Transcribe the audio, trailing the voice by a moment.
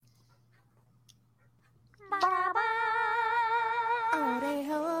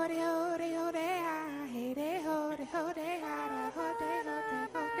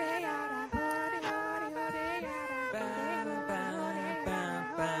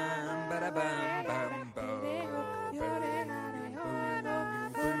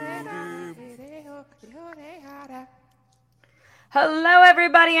Hello,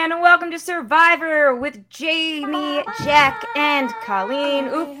 everybody, and welcome to Survivor with Jamie, Jack, and Colleen.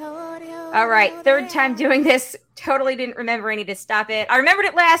 Oop. All right, third time doing this. Totally didn't remember I need to stop it. I remembered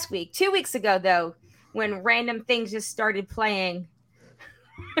it last week, 2 weeks ago, though, when random things just started playing.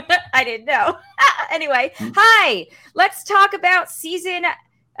 I didn't know. Anyway, hi. Let's talk about season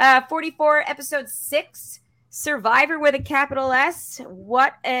 44, episode 6, Survivor with a capital S.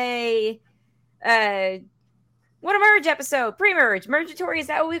 What a merge episode. Pre-merge. Mergatory, is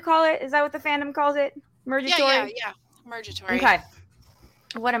that what we call it? Is that what the fandom calls it? Mergatory? Yeah. Mergatory. Okay.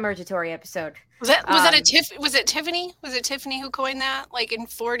 What a mergatory episode. Was it Tiffany? Was it Tiffany who coined that? Like in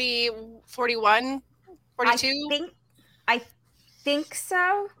 40, 41, 42? I think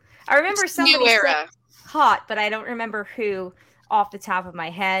so. I remember somebody said hot, but I don't remember who off the top of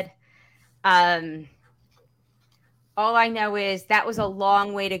my head. All I know is that was a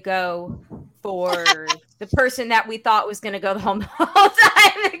long way to go for the person that we thought was going to go home the whole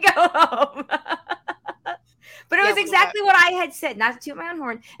time to go home. But it was exactly what I had said, not to toot my own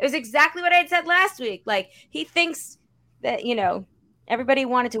horn. It was exactly what I had said last week. Like, he thinks that, everybody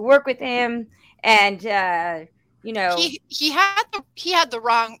wanted to work with him, and, he had the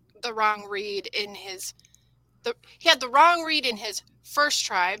wrong read in his first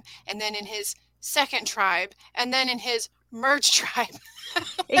tribe, and then in his second tribe, and then in his merge tribe.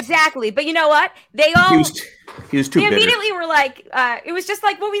 Exactly. But you know what? They all he was too they bitter. Immediately were like, it was just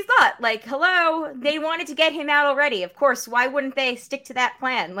like what we thought. Like, hello, they wanted to get him out already. Of course, why wouldn't they stick to that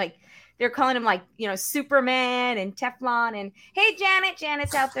plan? Like, they're calling him like, Superman and Teflon. And hey,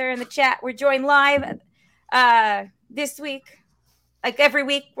 Janet's out there in the chat. We're joined live this week. Like every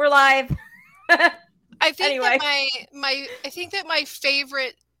week we're live. I think anyway. that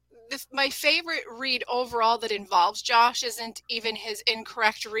my favorite read overall that involves Josh isn't even his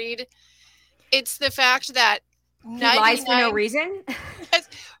incorrect read. It's the fact that he lies for no reason.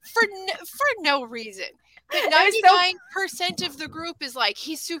 for no reason. That 99% of the group is like,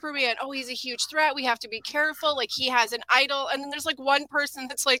 he's Superman. Oh, he's a huge threat. We have to be careful. Like, he has an idol. And then there's like one person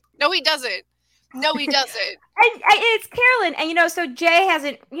that's like, no, he doesn't. No, he doesn't. And it's Carolyn. And, so Jay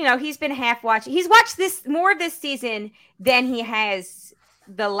hasn't, he's been half watching. He's watched more of this season than he has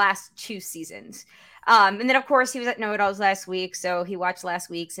the last 2 seasons. And then, of course, he was at Know-It-Alls last week. So he watched last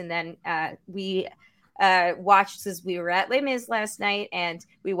week's. And then we watched, as we were at Les Mis last night. And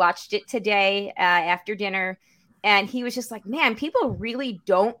we watched it today after dinner. And he was just like, man, people really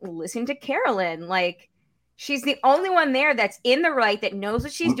don't listen to Carolyn. Like, she's the only one there that's in the right, that knows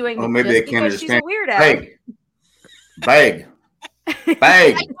what she's doing. Oh, maybe they can't understand. She's a weirdo. Bag.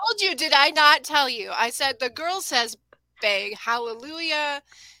 I told you, did I not tell you? I said, the girl says bag. Hallelujah.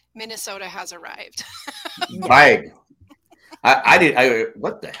 Minnesota has arrived. Bag.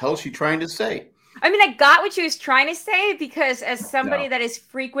 What the hell is she trying to say? I mean, I got what she was trying to say, because as somebody that is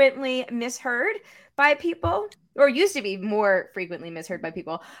frequently misheard by people, or used to be more frequently misheard by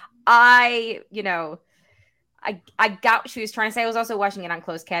people, I got what she was trying to say. I was also watching it on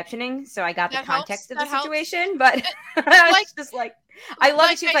closed captioning, so I got the context of the situation. But I was just like, I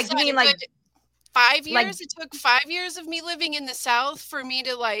love it. She was like, you mean like 5 years? It took 5 years of me living in the South for me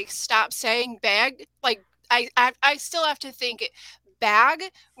to like stop saying bag. Like I still have to think it bag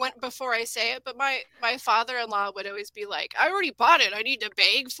before I say it. But my father-in-law would always be like, I already bought it. I need to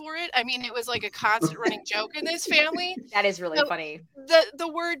beg for it. I mean, it was like a constant running joke in this family. That is really funny. The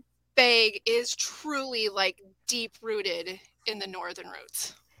word bag is truly like deep rooted in the northern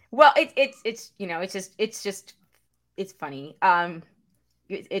roots. Well, it's funny.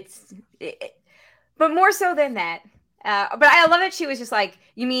 But more so than that. But I love that she was just like,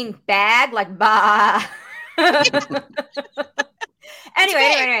 you mean bag, like bah.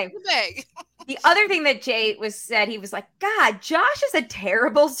 Anyway. The other thing that Jay said, he was like, God, Josh is a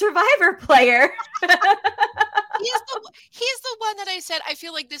terrible Survivor player. He's the one that I said, I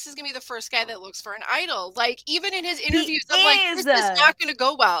feel like this is going to be the first guy that looks for an idol. Like, even in his interviews, I'm like, this is not going to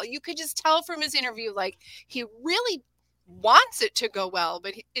go well. You could just tell from his interview, like, he really wants it to go well,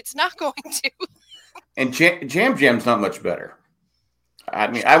 but it's not going to. And Jam Jam's not much better. I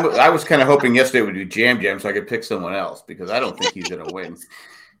mean, I was kind of hoping yesterday would be Jam Jam so I could pick someone else, because I don't think he's going to win.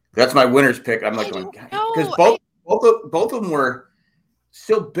 That's my winner's pick. I'm like, because both of them were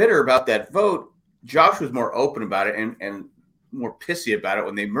still bitter about that vote. Josh was more open about it and more pissy about it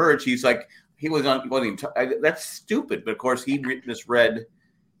when they merged. He's like, he was on. Wasn't even that's stupid. But of course, he misread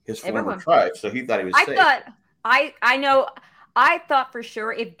his former tribe, so he thought he was safe. I know. I thought for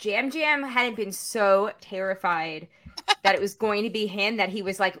sure if Jam Jam hadn't been so terrified that it was going to be him, that he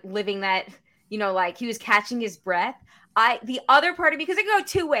was like living that, like he was catching his breath. The other part of me, because it could go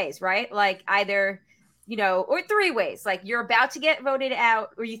two ways, right? Like either, or three ways. Like you're about to get voted out,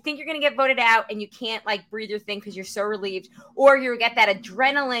 or you think you're going to get voted out and you can't like breathe your thing because you're so relieved, or you get that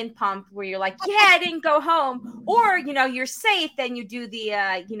adrenaline pump where you're like, yeah, I didn't go home, or, you're safe. Then you do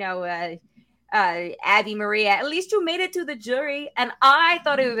the, Abby Maria, at least you made it to the jury. And I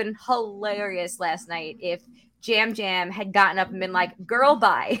thought it would have been hilarious last night if Jam Jam had gotten up and been like, girl,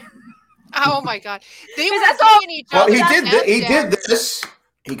 bye. Oh my God. They were each other. Well, he did this.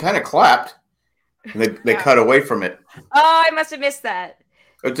 He kind of clapped. And they cut away from it. Oh, I must have missed that.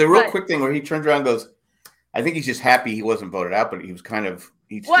 It's a real quick thing where he turns around and goes, I think he's just happy he wasn't voted out, but he was kind of.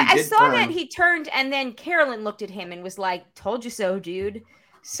 I saw that he turned, and then Carolyn looked at him and was like, told you so, dude.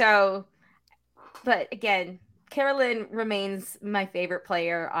 So. But again, Carolyn remains my favorite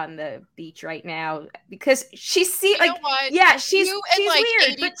player on the beach right now because she's she's weird, but she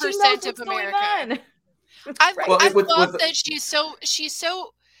knows what's going on. I love that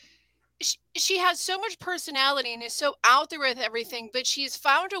she has so much personality and is so out there with everything, but she's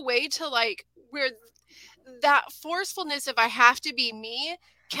found a way to like where that forcefulness of I have to be me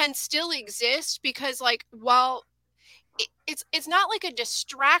can still exist because like while it's not like a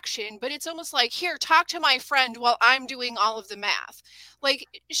distraction, but it's almost like, here, talk to my friend while I'm doing all of the math. Like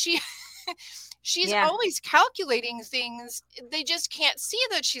she's always calculating things. They just can't see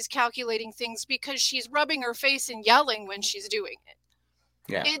that she's calculating things because she's rubbing her face and yelling when she's doing it.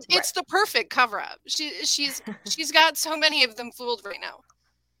 Yeah, it's the perfect cover up. She's got so many of them fooled right now.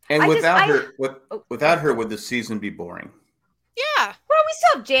 And without her, would the season be boring? Yeah. Well, we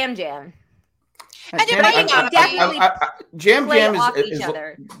still have Jam Jam. And it might not definitely Jam Jam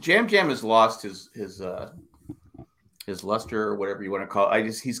Jam Jam has lost his luster or whatever you want to call it.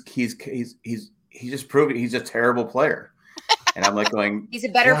 He's just proved he's a terrible player. And I'm like going, he's a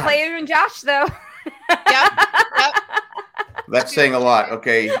better player than Josh though. Yep. That's saying a lot.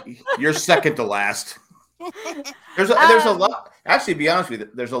 Okay, you're second to last. There's a lot. Actually, to be honest with you,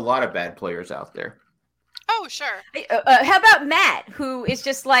 there's a lot of bad players out there. Oh, sure. How about Matt, who is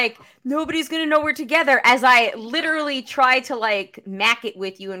just like, nobody's going to know we're together, as I literally try to, like, mac it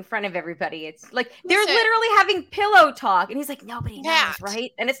with you in front of everybody. It's like, they're literally having pillow talk. And he's like, nobody knows,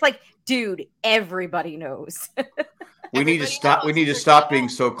 right? And it's like, dude, everybody knows. We need to stop. We need to stop being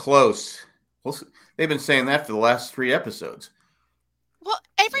so close. Well, they've been saying that for the last 3 episodes. Well,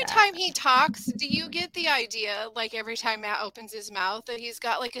 every time he talks, do you get the idea, like, every time Matt opens his mouth, that he's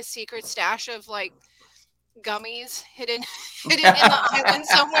got, like, a secret stash of, like, gummies hidden in the island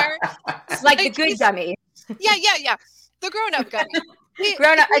somewhere? Like the good gummies. Yeah. The grown-up gummies.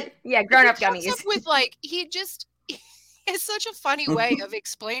 Grown-up gummies. Up with, like, he it's such a funny way of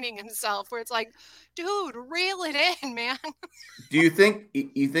explaining himself where it's like, dude, reel it in, man. Do you think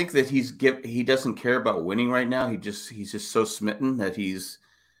that he doesn't care about winning right now? He's just so smitten that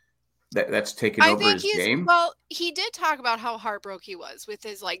that's taken over his game? Well, he did talk about how heartbroken he was with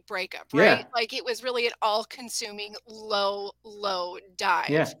his like breakup, right? Yeah. Like it was really an all-consuming low dive.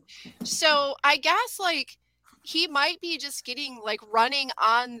 Yeah. So I guess like he might be just getting like running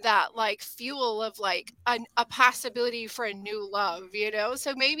on that like fuel of like a possibility for a new love,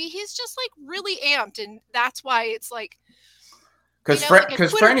 So maybe he's just like really amped, and that's why it's like because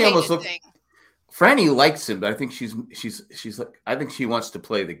Franny almost looked. Franny likes him, but I think she's like, I think she wants to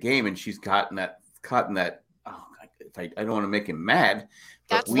play the game, and she's caught in that. Oh, I don't want to make him mad,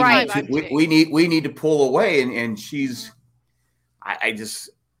 but we need to pull away, and she's.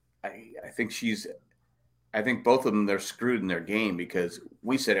 I think both of them, they're screwed in their game because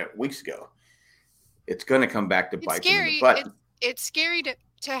we said it weeks ago. It's going to come back to bite them in the butt. It's scary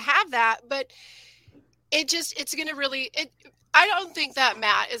to have that, but it's going to really. I don't think that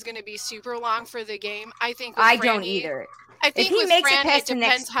Matt is going to be super long for the game. I think don't either. I think with Fran, it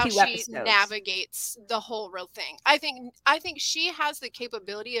depends how she navigates the whole real thing. I think she has the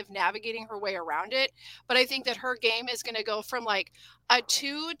capability of navigating her way around it, but I think that her game is going to go from like a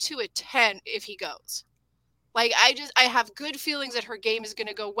 2 to a 10 if he goes. Like I have good feelings that her game is going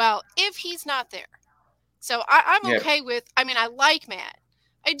to go well if he's not there. So I'm okay with. I mean, I like Matt,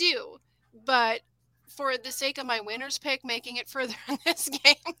 I do, but for the sake of my winner's pick, making it further in this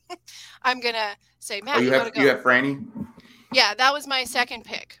game, I'm gonna say Matt. You have Franny. Yeah, that was my second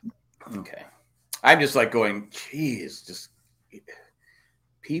pick. Okay, I'm just like going, geez, just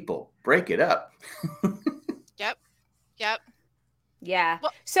people break it up. Yep. Yeah.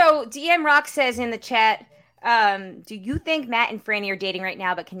 Well, so DM Rock says in the chat, do you think Matt and Franny are dating right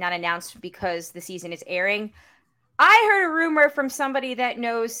now but cannot announce because the season is airing? I heard a rumor from somebody that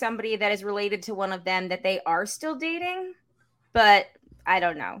knows somebody that is related to one of them that they are still dating, but I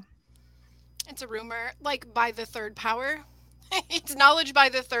don't know. It's a rumor, like by the third power. It's knowledge by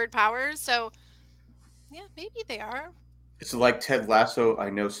the third power, so yeah, maybe they are. It's like Ted Lasso. I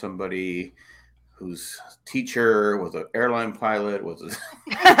know somebody whose teacher was an airline pilot.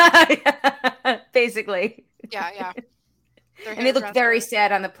 Basically. Yeah. And they looked very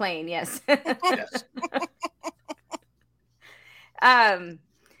sad on the plane. Yes. Yes.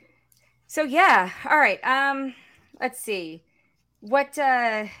 So yeah. All right. Let's see. What?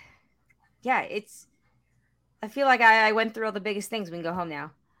 Yeah. It's. I feel like I went through all the biggest things. We can go home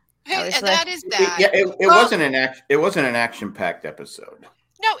now. That is that. It wasn't an action. It wasn't an action-packed episode.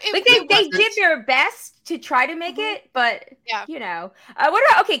 No, they did their best to try to make it, but you know. What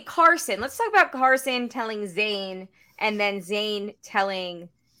about Carson? Let's talk about Carson telling Zane, and then Zane telling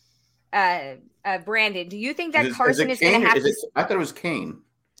Brandon. Do you think that Carson is going to have to? I thought it was Kane.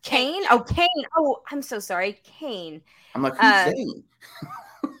 Kane? Oh, Kane. Oh, I'm so sorry, Kane. I'm like, who's Zane?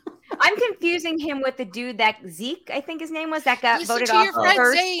 I'm confusing him with the dude that Zeke, I think his name was, that got voted off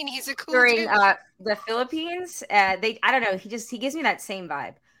first Zane. He's a cool during dude. The Philippines. I don't know. He gives me that same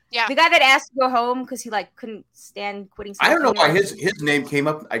vibe. Yeah. The guy that asked to go home because he couldn't stand quitting. I don't know why his name came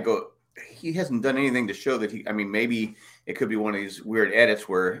up. I go, he hasn't done anything to show that he. I mean, maybe it could be one of these weird edits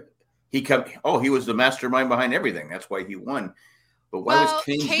where he was the mastermind behind everything. That's why he won. But why was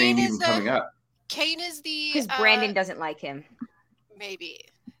Kane's name even coming up? Kane is because Brandon doesn't like him. Maybe.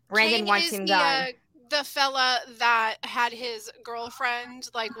 Brandon wants him gone. The fella that had his girlfriend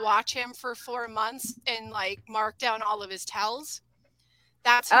watch him for 4 months and mark down all of his tells.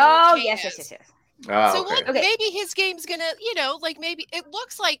 That's who Kane yes. Oh, so maybe his game's gonna, maybe it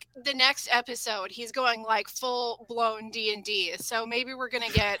looks like the next episode he's going full blown D&D. So maybe we're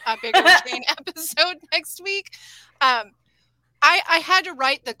gonna get a bigger Kane episode next week. I had to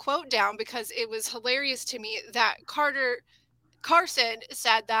write the quote down because it was hilarious to me that Carson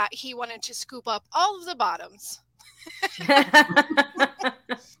said that he wanted to scoop up all of the bottoms.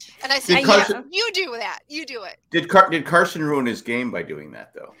 And I said, you do that. You do it. Did Carson ruin his game by doing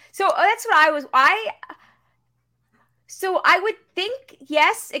that, though? So that's what I would think,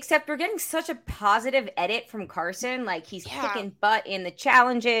 yes, except we're getting such a positive edit from Carson. He's kicking butt in the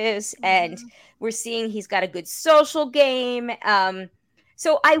challenges, and we're seeing he's got a good social game.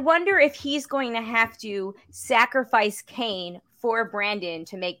 So I wonder if he's going to have to sacrifice Kane for Brandon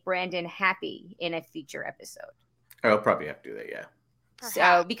to make Brandon happy in a future episode. I'll probably have to do that, yeah. Perhaps.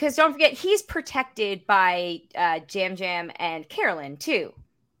 So, because don't forget, he's protected by Jam Jam and Carolyn, too.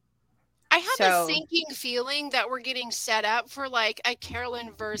 I have a sinking feeling that we're getting set up for a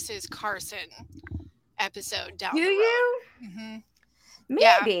Carolyn versus Carson episode down the road. Do you? Mm-hmm.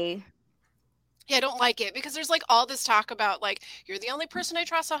 Maybe. Yeah, I don't like it because there's all this talk about you're the only person I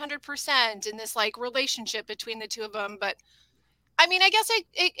trust 100% in this relationship between the two of them. But I mean, I guess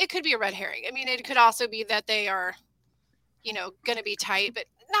it could be a red herring. I mean, it could also be that they are, going to be tight, but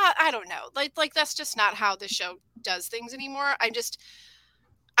not, I don't know. That's just not how the show does things anymore.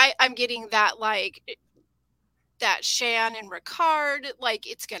 I'm getting that that Shan and Ricard,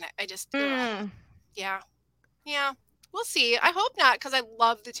 it's gonna, yeah. We'll see. I hope not, because I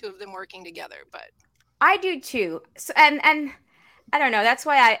love the two of them working together, but I do too. So, and I don't know. That's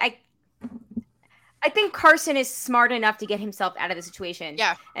why I think Carson is smart enough to get himself out of the situation.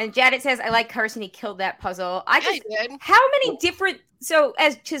 Yeah. And Jadet says, I like Carson. He killed that puzzle. I did. How many different,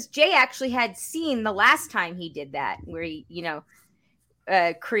 because Jay actually had seen the last time he did that, where he,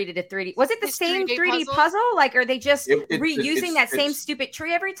 created a 3D. Was it the same 3D puzzle? Are they just reusing that same stupid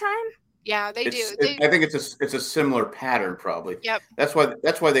tree every time? Yeah, they do. I think it's a similar pattern, probably. Yep. That's why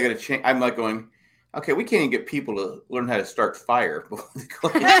they got to change. I'm going, okay, we can't even get people to learn how to start fire before they go.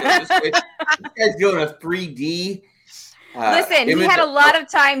 This guy's doing a 3D. Listen, he had a lot of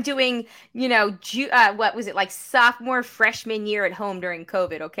time doing, what was it, sophomore, freshman year at home during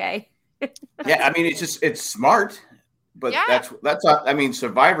COVID, okay? Yeah, I mean, it's smart, but that's I mean,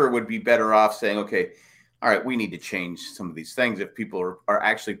 Survivor would be better off saying, okay, all right, we need to change some of these things if people are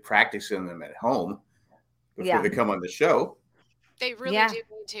actually practicing them at home before they come on the show. They really do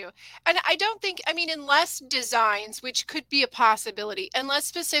need to. And I don't think, unless designs, which could be a possibility, unless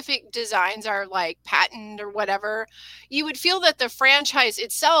specific designs are patented or whatever, you would feel that the franchise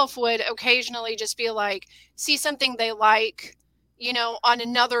itself would occasionally just be see something they like, on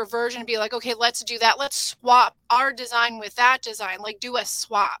another version, be okay, let's do that. Let's swap our design with that design, do a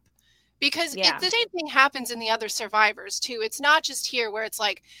swap. Because the same thing happens in the other survivors too. It's not just here where it's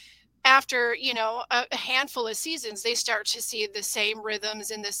like after, a handful of seasons, they start to see the same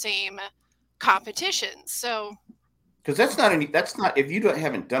rhythms in the same competitions. So, because if you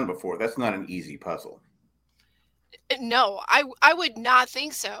haven't done before, that's not an easy puzzle. No, I would not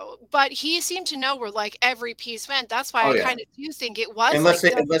think so. But he seemed to know where like every piece went. That's why I kind of do think it was. Unless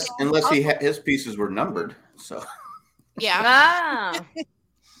his pieces were numbered. So. Yeah. Ah.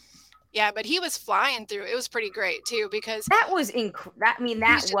 Yeah, but he was flying through. It was pretty great too because that was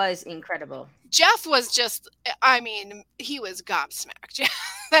was incredible. Jeff was just, he was gobsmacked.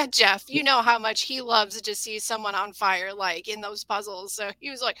 That Jeff, you know how much he loves to see someone on fire, like in those puzzles. So he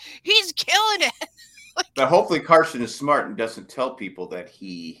was like, he's killing it. But hopefully Carson is smart and doesn't tell people that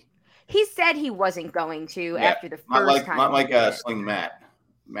he said he wasn't going to after the first time. Not like Sling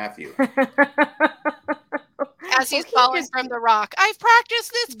Matthew. As he's falling from the rock. I've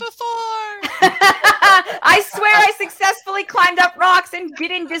practiced this before. I swear I successfully climbed up rocks and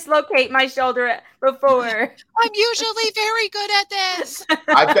didn't dislocate my shoulder before. I'm usually very good at this.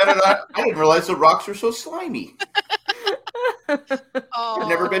 I've done it. I didn't realize the rocks are so slimy. I've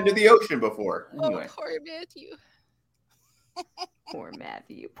never been to the ocean before. Anyway. Oh, poor Matthew. Poor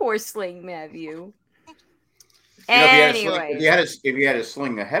Matthew. Poor Sling Matthew. Anyway, if he had a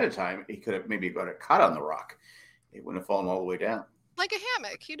sling ahead of time, he could have maybe got it caught on the rock. It wouldn't have fallen all the way down. Like a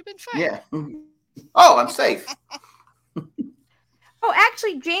hammock. He'd have been fine. Yeah. Oh, I'm safe. Oh,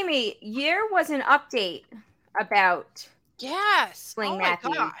 actually, Jamie, there was an update about Sling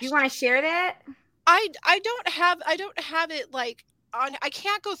Matthew. Do you want to share that? I don't have it like on. I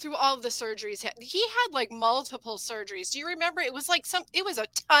can't go through all of the surgeries. He had like multiple surgeries. Do you remember? It was like it was a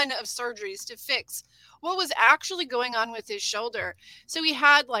ton of surgeries to fix what was actually going on with his shoulder. So he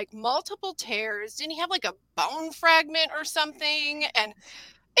had like multiple tears. Didn't he have like a bone fragment or something? And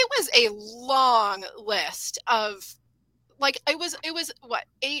it was a long list of like, it was what,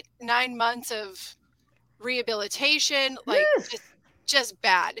 8-9 months of rehabilitation. Like just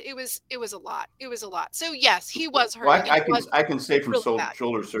bad. It was a lot. It was a lot. So yes, he was hurt. Well, I can say from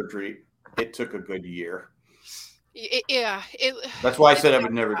shoulder surgery, it took a good year. That's why I said I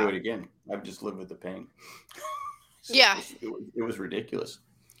would never do it again. I would just live with the pain. It was ridiculous.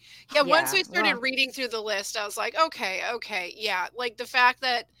 Yeah, once we started reading through the list, I was like, okay, yeah. Like the fact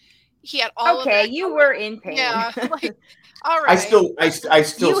that he had all of that. You were in pain. Yeah, like, all right. I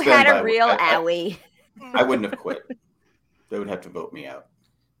still you had a real owie. I wouldn't have quit. They would have to vote me out.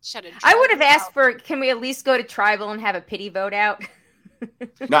 I would have asked for, can we at least go to tribal and have a pity vote out?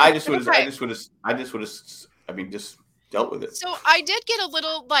 No, I just would have just dealt with it. So I did get a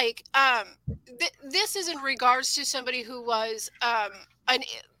little like, this is in regards to somebody who was an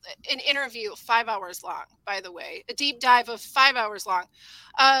interview 5 hours long, by the way, a deep dive of 5 hours long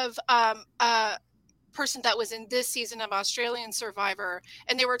of a person that was in this season of Australian Survivor.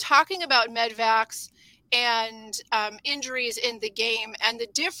 And they were talking about medvacs and injuries in the game and the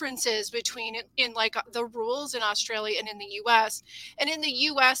differences between in like the rules in Australia and in the US. And in the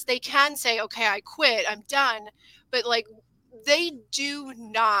US, they can say, okay, I quit, I'm done. But like, they do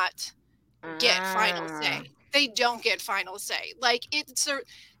not get final say. They don't get final say. Like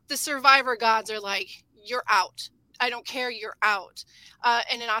the survivor gods are like, you're out. I don't care, you're out.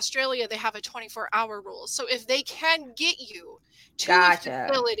 And in Australia, they have a 24-hour rule. So if they can get you to a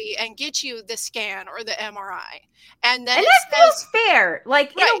facility and get you the scan or the MRI, and that feels fair.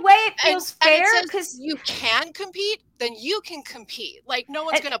 Like in a way, it feels fair because you can compete. Then you can compete. Like no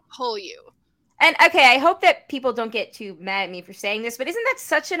one's going to pull you. And okay, I hope that people don't get too mad at me for saying this, but isn't that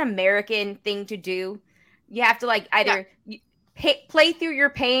such an American thing to do? You have to like either play through your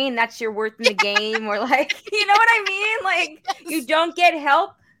pain, that's your worth in the game, or like, you know what I mean? Like you don't get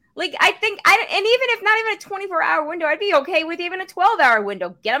help. Like I think, and even if not even a 24-hour window, I'd be okay with even a 12-hour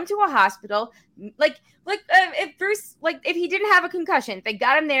window. Get him to a hospital. If Bruce, like if he didn't have a concussion, they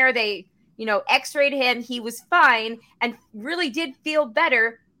got him there, they, x-rayed him, he was fine and really did feel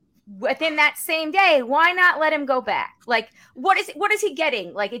better within that same day. Why not let him go back? Like what is he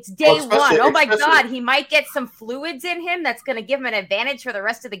getting? Like it's day one. Oh my God, he might get some fluids in him that's going to give him an advantage for the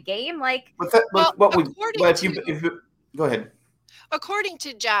rest of the game. Like go ahead. According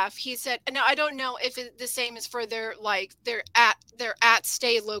to Jeff, he said, "No, I don't know if it's the same as for their at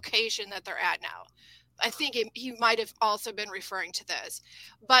stay location that they're at now. I think he might have also been referring to this,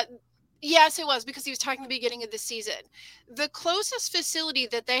 but." Yes, it was because he was talking at the beginning of the season. The closest facility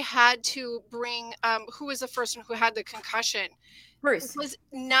that they had to bring, who was the first one who had the concussion? Bruce. Was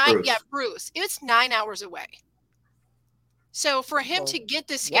 9. Bruce. Yeah, Bruce. It was 9 hours away. So for him to get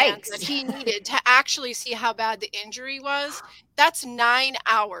the scans that he needed to actually see how bad the injury was, that's 9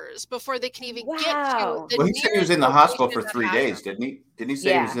 hours before they can even get to the. Well, he said he was in the hospital for 3 days, didn't he? Didn't he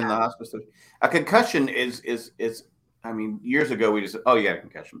say he was in the hospital? A concussion is. I mean, years ago we just said, "Oh, you got a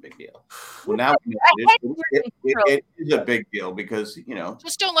concussion, big deal." Well, now it is a big deal because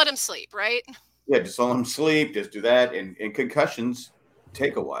just don't let him sleep, right? Yeah, just let him sleep. Just do that, and concussions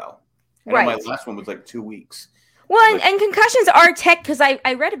take a while. I know my last one was like 2 weeks. Well, and concussions are tech, because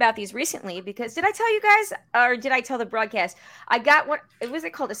I read about these recently, because did I tell you guys, or did I tell the broadcast? I got was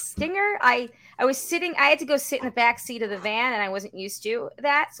it called a stinger? I had to go sit in the back seat of the van, and I wasn't used to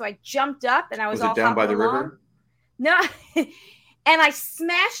that, so I jumped up, and I was all down by the river? No, and I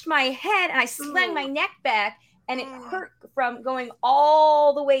smashed my head, and I slammed my neck back, and it hurt from going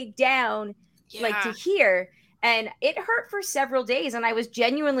all the way down, like to here. And it hurt for several days, and I was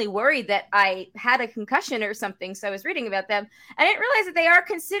genuinely worried that I had a concussion or something, so I was reading about them. And I didn't realize that they are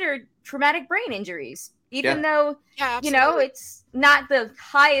considered traumatic brain injuries, even though, it's not the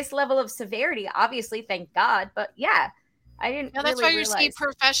highest level of severity, obviously, thank God. But, I didn't that's why you see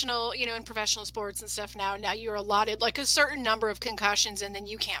professional, in professional sports and stuff now you're allotted, like, a certain number of concussions, and then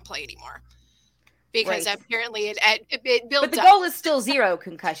you can't play anymore. Because apparently it builds up. But the goal is still 0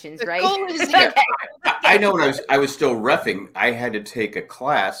 concussions, right? The goal is 0. I know when I was still reffing, I had to take a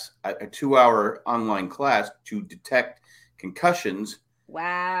class, a 2-hour online class to detect concussions.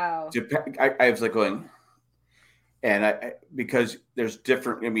 Wow. I was like going, and because there's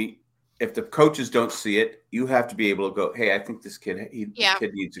different, if the coaches don't see it, you have to be able to go, hey, I think this kid,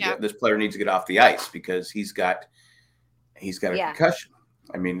 this player needs to get off the ice because he's got a concussion.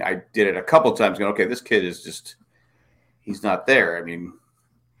 I did it a couple times going, okay, this kid is he's not there.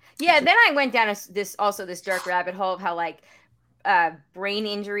 Then I went down this dark rabbit hole of how brain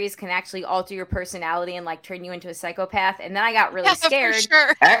injuries can actually alter your personality and turn you into a psychopath. And then I got really scared. For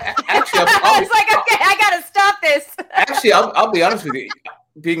sure. Actually, I was like, okay, I got to stop this. Actually, I'll be honest with you.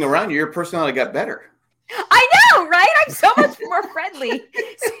 Being around you, your personality got better. I know, right? I'm so much more friendly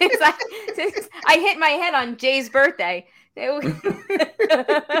since I hit my head on Jay's birthday. It's just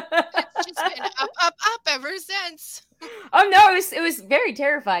been up ever since. Oh no, it was very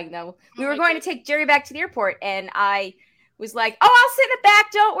terrifying though. We were going to take Jerry back to the airport, and I was like, "Oh, I'll sit in the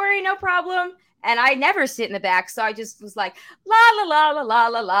back. Don't worry, no problem." And I never sit in the back, so I just was like, "La la la la la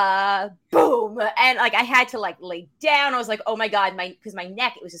la la," boom, and I had to lay down. I was like, "Oh my god," because my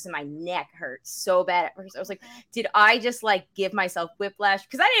neck, it was just in my neck hurt so bad at first. I was like, "Did I just give myself whiplash?"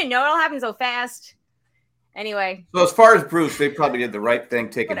 Because I didn't know it all happened so fast. Anyway. So as far as Bruce, they probably did the right thing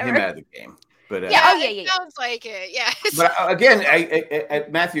taking him out of the game. But sounds like it. Yeah. But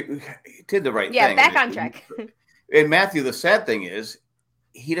again, Matthew did the right thing. Yeah, back on track. And Matthew, the sad thing is,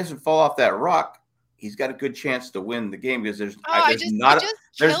 he doesn't fall off that rock. He's got a good chance to win the game because there's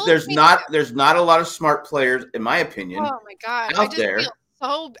not a lot of smart players, in my opinion. Oh my god! Out there.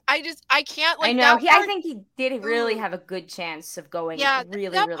 I can't. I know. I think he did really have a good chance of going. Really,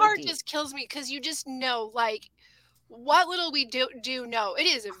 that really part deep. just kills me because you just know, what little we do know, it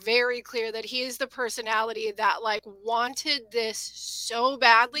is very clear that he is the personality that wanted this so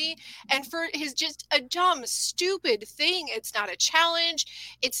badly, and for his just a dumb, stupid thing. It's not a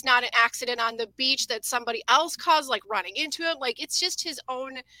challenge. It's not an accident on the beach that somebody else caused, running into him. It's just his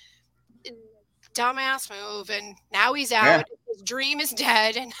own dumbass move, and now he's out. Yeah. His dream is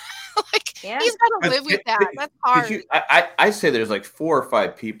dead, and he's got to live with that. That's hard. I say there's 4 or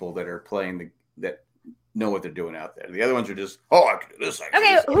 5 people that are playing that know what they're doing out there. The other ones are just, I can do this.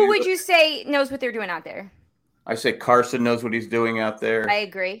 Okay, who would you say knows what they're doing out there? I say Carson knows what he's doing out there. I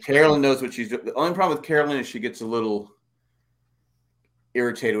agree. Carolyn knows what she's doing. The only problem with Carolyn is she gets a little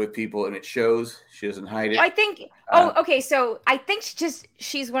irritated with people, and it shows. She doesn't hide it. I think. Okay. So I think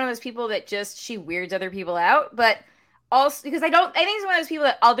she's one of those people that she weirds other people out, but also because I think it's one of those people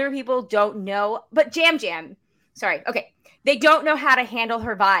that other people don't know. But Jam. Sorry. Okay. They don't know how to handle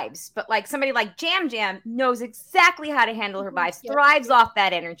her vibes, but somebody like Jam knows exactly how to handle her vibes, thrives off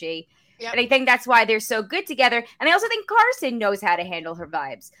that energy. Yep. And I think that's why they're so good together. And I also think Carson knows how to handle her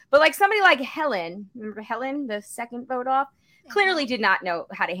vibes. But somebody like Helen, remember Helen, the second vote off, clearly did not know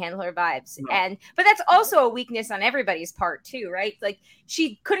how to handle her vibes. No. But that's also a weakness on everybody's part too, right?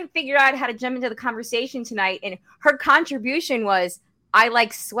 She couldn't figure out how to jump into the conversation tonight. And her contribution was, I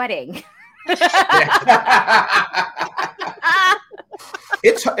like sweating.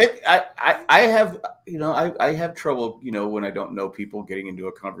 I have trouble, when I don't know people getting into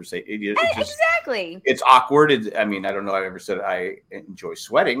a conversation. Exactly. It's awkward. I don't know. I ever said I enjoy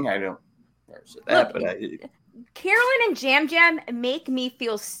sweating. I don't ever said that, Carolyn and Jam Jam make me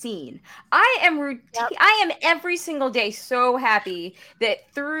feel seen. I am every single day so happy that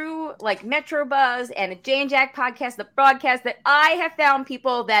through like Metro Buzz and a Jane Jack podcast, the broadcast, that I have found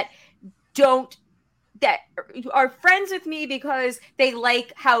people that are friends with me because they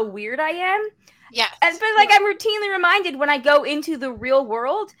like how weird I am. Yeah. But like I'm routinely reminded when I go into the real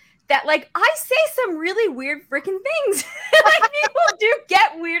world that like I say some really weird freaking things. Like people do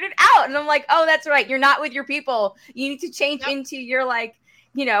get weirded out. And I'm like, oh, that's right. You're not with your people. You need to change into your like,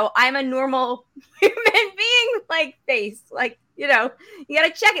 I'm a normal human being like face. Like, you gotta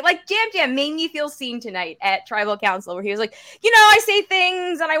check it. Like Jam Jam made me feel seen tonight at Tribal Council where he was like, I say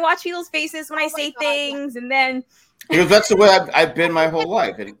things and I watch people's faces when I say things and then because that's the way I've been my whole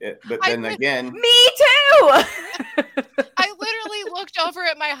life. But then again, me too. I literally looked over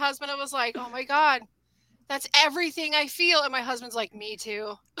at my husband. I was like, "Oh my God, that's everything I feel." And my husband's like, "Me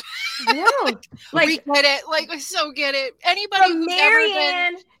too." No, like we get it. Like we so get it. Anybody who's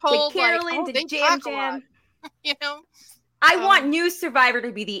Marianne, ever been told, Carolyn, like, to Jam Jam, I want New Survivor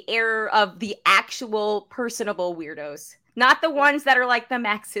to be the era of the actual personable weirdos, not the ones that are like the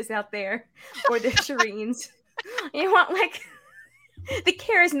Maxes out there or the Shireens. You want like the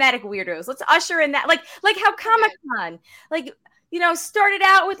charismatic weirdos. Let's usher in that, like how Comic-Con, like started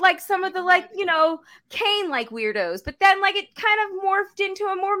out with like some of the like Kane like weirdos, but then like it kind of morphed into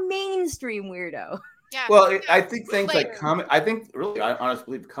a more mainstream weirdo. Yeah. Well, I think things like I honestly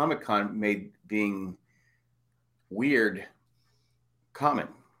believe Comic-Con made being weird common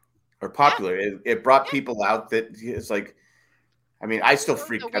or popular. Yeah. It brought people out that it's like. I mean, I still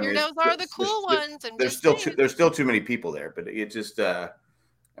freak. The weirdos are the cool ones, and there's still too many people there. But it just, I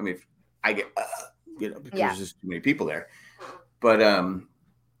mean, I get, because there's just too many people there. But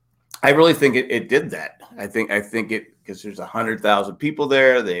I really think it did that. I think it because there's 100,000 people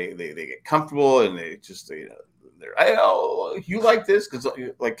there. They get comfortable and they just they're you like this because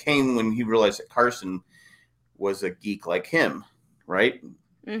like Kane when he realized that Carson was a geek like him, right?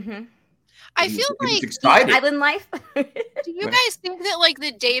 Mm-hmm. I feel like excited. Island life. Do you guys think that like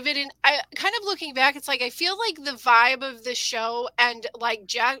the David and I kind of looking back, it's like I feel like the vibe of the show and like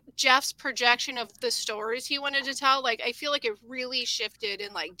Jeff's projection of the stories he wanted to tell, like I feel like it really shifted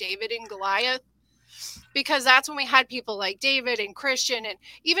in like David and Goliath, because that's when we had people like David and Christian and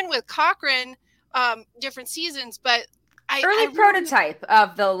even with Cochran, different seasons, but early prototype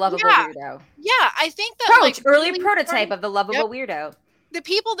of the lovable weirdo. Yeah, I think that early prototype of the lovable weirdo. The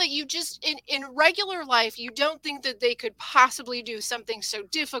people that you just in regular life, you don't think that they could possibly do something so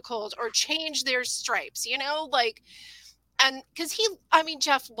difficult or change their stripes, and because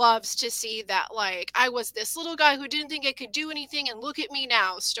Jeff loves to see that, like, I was this little guy who didn't think I could do anything and look at me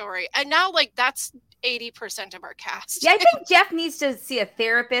now story. And now like that's 80% of our cast. Yeah, I think Jeff needs to see a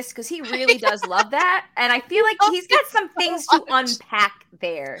therapist because he really does love that. And I feel like he's got some things to unpack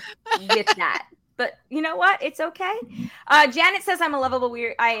there with that. But you know what? It's okay. Janet says I am lovable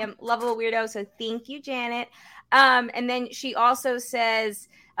weirdo. So thank you, Janet. And then she also says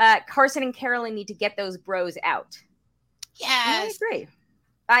Carson and Carolyn need to get those bros out. Yes. I agree.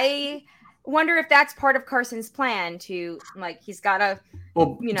 I wonder if that's part of Carson's plan to he's got to,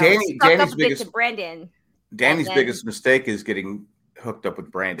 Danny's biggest to Brandon. Danny's biggest mistake is getting hooked up with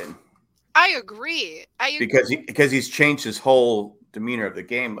Brandon. I agree. Because he's changed his whole demeanor of the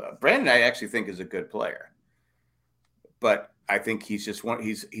game. Brandon, I actually think is a good player, but I think he's just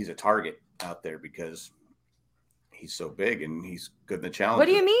he's a target out there because he's so big and he's good in the challenge. What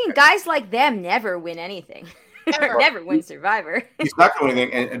do you mean? Guys like them never win anything. Never win Survivor. He's not going to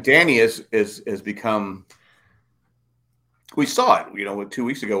win anything. And Danny has become. We saw it, 2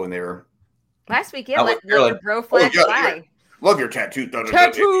 weeks ago when they were last week. Yeah, let your bro flash by. Love your tattoos.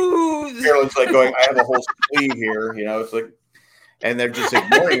 Tattoos. Carolyn's like going, I have a whole sleeve here. It's like, and they're just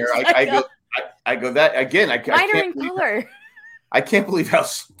ignoring her. I go that again. I can't believe how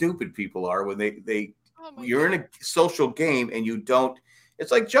stupid people are when you're in a social game and you don't.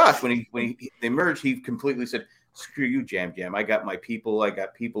 It's like Josh when they merged. He completely said, "Screw you, Jam Jam. I got my people. I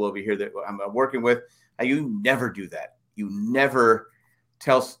got people over here that I'm working with." You never do that. You never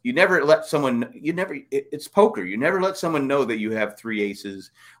let someone. It's poker. You never let someone know that you have 3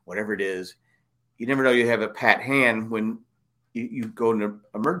 aces, whatever it is. You never know you have a pat hand when you go into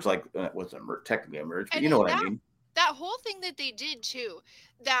a merge like what's technically a merge, but you know what I mean. That whole thing that they did too,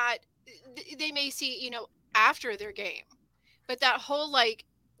 that they may see, after their game, but that whole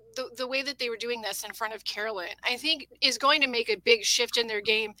the way that they were doing this in front of Carolyn, I think is going to make a big shift in their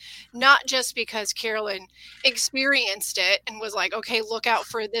game, not just because Carolyn experienced it and was like, okay, look out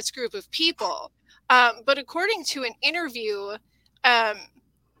for this group of people. But according to an interview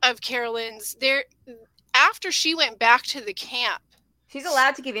of Carolyn's, after she went back to the camp. She's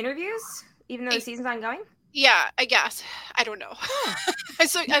allowed to give interviews, even though the season's ongoing? Yeah, I guess. I don't know.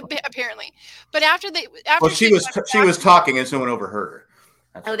 So apparently. But after she was talking and someone overheard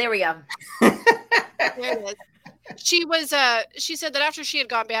her. There we go. There it is. She said that after she had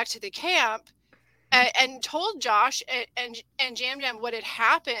gone back to the camp and told Josh and Jam Jam what had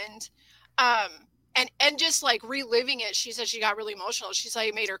happened, and just like reliving it, she said she got really emotional. She's like,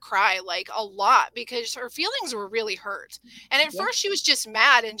 it made her cry like a lot because her feelings were really hurt. And at first she was just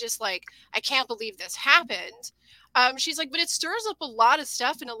mad and just like, I can't believe this happened. She's like, but it stirs up a lot of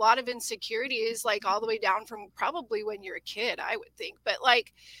stuff and a lot of insecurities, like all the way down from probably when you're a kid, I would think. But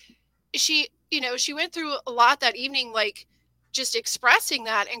like she went through a lot that evening, like just expressing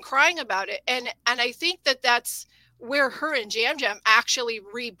that and crying about it. And I think that's where her and Jam Jam actually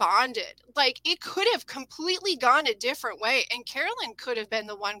rebonded. Like it could have completely gone a different way and Carolyn could have been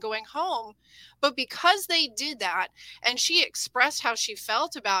the one going home, but because they did that and she expressed how she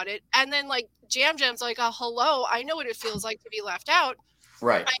felt about it, and then like Jam Jam's like, oh, hello, I know what it feels like to be left out.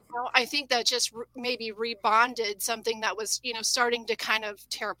 Right. I think that just maybe rebonded something that was, starting to kind of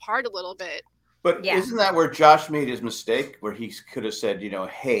tear apart a little bit. But isn't that where Josh made his mistake, where he could have said,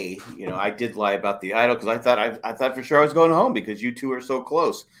 hey, I did lie about the idol because I thought for sure I was going home because you two are so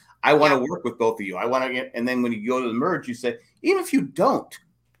close. I want to work with both of you. I want to get, and then when you go to the merge, you say, even if you don't,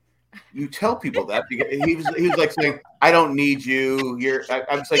 you tell people that because he was like saying, I don't need you.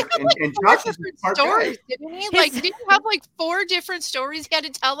 I was like, and Josh is a smart guy. Didn't he? Like, didn't he have like 4 different stories he had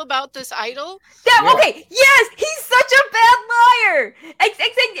to tell about this idol? Okay, yes, he's such a bad liar.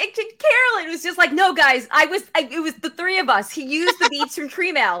 Carolyn was just like, no, guys, it was the 3 of us. He used the beats from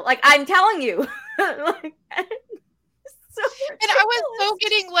Tree Mail. Like, I'm telling you. And I was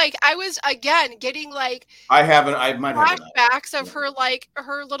getting flashbacks of her like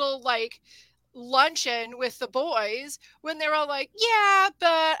her little like luncheon with the boys when they're all like, yeah,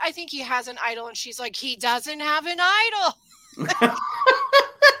 but I think he has an idol, and she's like, he doesn't have an idol.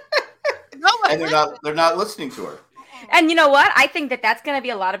 And they're not listening to her. And you know what? I think that's going to be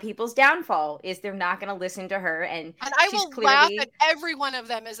a lot of people's downfall is they're not going to listen to her. And I will laugh at every one of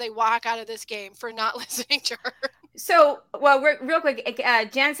them as they walk out of this game for not listening to her. So, real quick,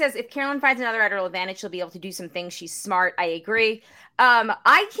 Jan says if Carolyn finds another idol advantage, she'll be able to do some things. She's smart. I agree.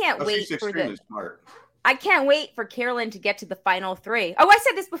 I can't wait she's extremely smart. I can't wait for Carolyn to get to the final 3. Oh, I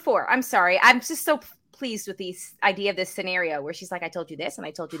said this before. I'm sorry. I'm just so pleased with the idea of this scenario where she's like, I told you this and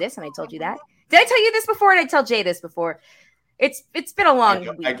I told you this and I told you that. Did I tell you this before? Did I tell Jay this before? It's been a long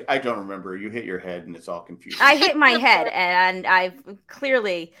week. I don't remember. You hit your head and it's all confusing. I hit my head and I've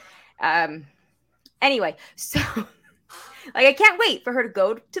clearly anyway, so like I can't wait for her to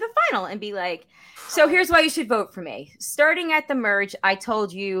go to the final and be like, so here's why you should vote for me. Starting at the merge, I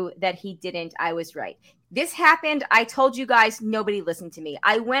told you that he didn't. I was right. This happened. I told you guys, nobody listened to me.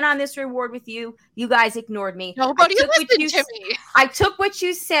 I went on this reward with you. You guys ignored me. Nobody listened to me. I took what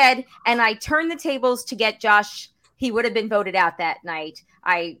you said and I turned the tables to get Josh. He would have been voted out that night.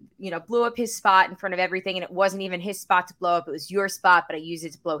 I, blew up his spot in front of everything, and it wasn't even his spot to blow up. It was your spot, but I used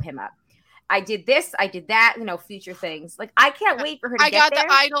it to blow him up. I did this, I did that, future things. Like, I can't wait for her to get there. I got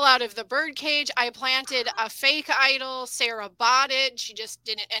the idol out of the birdcage. I planted a fake idol. Sarah bought it. She just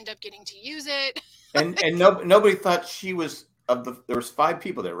didn't end up getting to use it. And nobody thought she was there was 5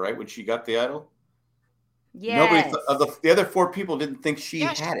 people there, right? When she got the idol? Yeah. Nobody the other 4 people didn't think she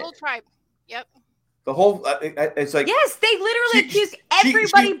had it. The whole tribe. Yep. The whole, it's like. Yes, they literally accused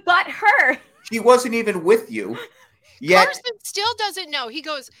everybody but her. She wasn't even with you. Yet. Carson still doesn't know. He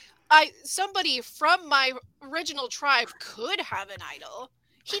goes, somebody from my original tribe could have an idol.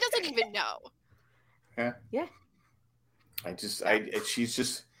 He doesn't even know. Yeah. She's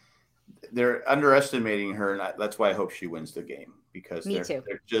just, they're underestimating her, and that's why I hope she wins the game because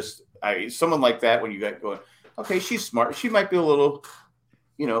they're just, someone like that when you got going, okay, she's smart. She might be a little,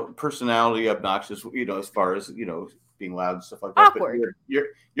 personality obnoxious, as far as, being loud and stuff like that. Awkward. But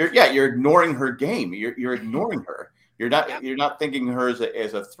you're ignoring her game. You're ignoring her. You're not thinking of her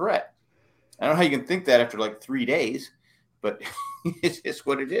as a threat. I don't know how you can think that after like 3 days, but it's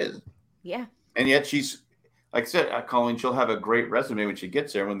what it is. Yeah. And yet she's, like I said, Colleen, she'll have a great resume when she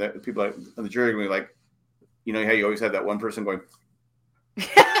gets there. When the people on the jury will be like, how you always have that one person going.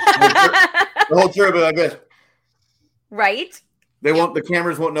 The whole jury will be like this. Right. The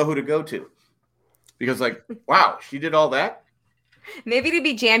cameras won't know who to go to. Because like, wow, she did all that? Maybe it'd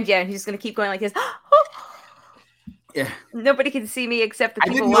be Jam Jam. He's just going to keep going like this. Yeah. Nobody can see me except the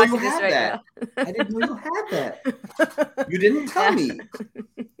people watching this right now. I didn't know you had that. You didn't tell me.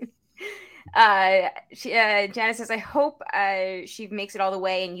 Janice says, I hope she makes it all the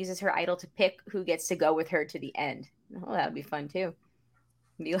way and uses her idol to pick who gets to go with her to the end. Oh, that would be fun too.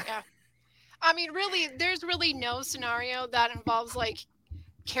 Yeah. I mean, really, there's really no scenario that involves like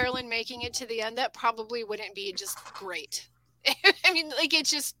Carolyn making it to the end that probably wouldn't be just great. I mean, like,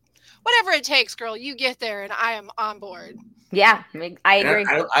 it's just whatever it takes, girl. You get there, and I am on board. Yeah, I agree.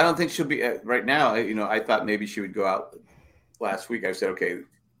 I don't think she'll be right now. I thought maybe she would go out last week. I said, okay,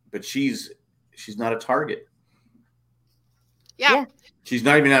 but she's not a target. Yeah. She's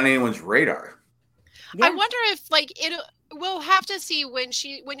not even on anyone's radar. Yeah. I wonder if we'll have to see when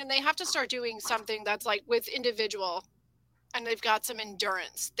they have to start doing something that's like with individual. And they've got some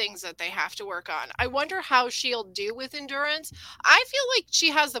endurance things that they have to work on. I wonder how she'll do with endurance. I feel like she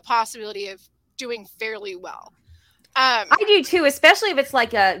has the possibility of doing fairly well. I do too, especially if it's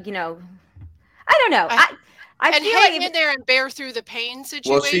like I don't know. I feel hang like in there and bear through the pain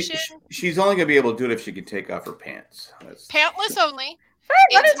situation. Well, she's only going to be able to do it if she can take off her pants. Pantless only.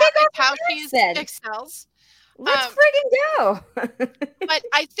 Let her take off how she excels. Let's friggin' go. But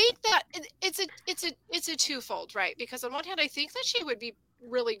I think that it's a twofold, right? Because on one hand, I think that she would be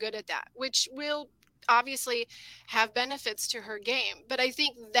really good at that, which will obviously have benefits to her game. But I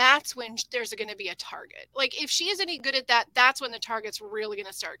think that's when there's going to be a target. Like if she is any good at that, that's when the target's really going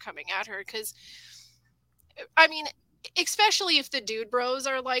to start coming at her. Because I mean, especially if the dude bros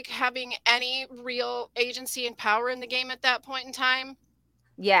are like having any real agency and power in the game at that point in time.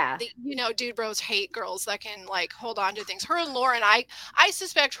 Yeah. Dude bros hate girls that can like hold on to things. Her and Lauren, I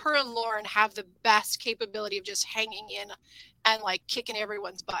suspect her and Lauren have the best capability of just hanging in and like kicking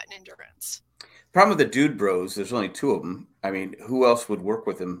everyone's butt in endurance. Problem with the dude bros, there's only two of them. I mean, who else would work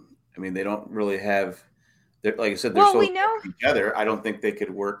with them? I mean, they don't really have, like I said, they're together. I don't think they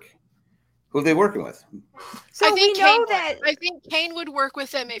could work. Who are they working with? So I think Kane would work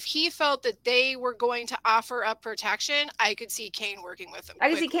with them if he felt that they were going to offer up protection. I could see Kane working with them. I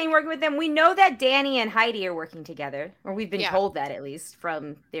could see Kane working with them. We know that Danny and Heidi are working together, or we've been told that at least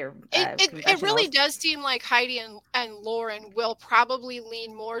from their. It really does seem like Heidi and Lauren will probably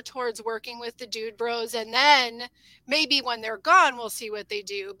lean more towards working with the dude bros, and then maybe when they're gone, we'll see what they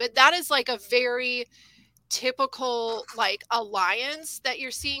do. But that is like a very typical like alliance that you're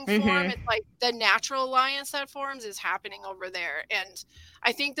seeing form. It's like the natural alliance that forms is happening over there, and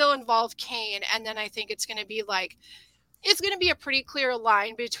I think they'll involve Kane, and then I think it's going to be a pretty clear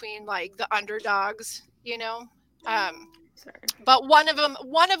line between like the underdogs, but one of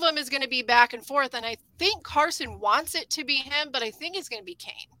them is going to be back and forth, and I think Carson wants it to be him, but I think it's going to be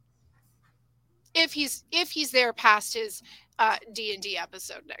Kane if he's there past his D&D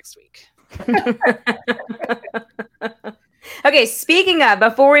episode next week. Okay, speaking of,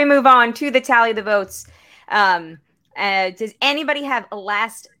 before we move on to the tally of the votes, does anybody have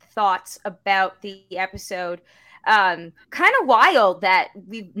last thoughts about the episode? Kind of wild that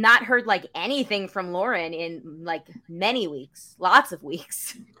we've not heard like anything from Lauren in like many weeks, lots of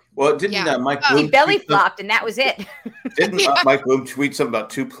weeks. Well, didn't Mike Bloom belly flopped and that was it? Didn't Mike Bloom tweet something about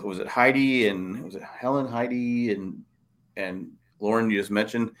two? Was it Heidi and was it Helen, Heidi and Lauren? You just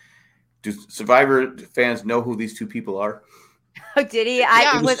mentioned. Do Survivor fans know who these two people are? Oh, did he?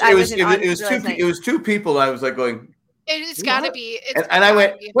 It was two people. I was like going. It's got to be. And I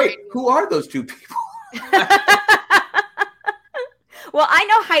went, wait, who are those two people? Well, I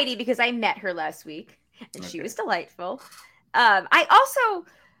know Heidi because I met her last week, and she was delightful. I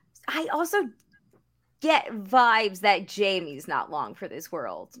also get vibes that Jamie's not long for this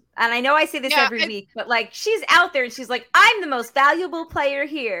world. And I know I say this every week, but like she's out there and she's like, I'm the most valuable player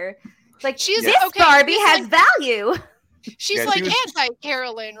here. Like Barbie has value. She's like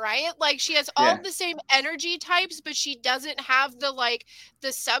anti-Carolyn, right? Like she has all the same energy types, but she doesn't have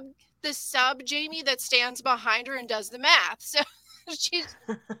the sub Jamie that stands behind her and does the math. So she's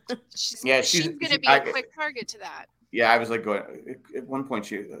going to be a quick target to that. Yeah, I was like going at one point.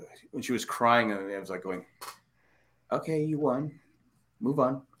 When she was crying, I was like going, "Okay, you won. Move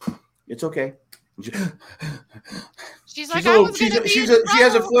on. It's okay." She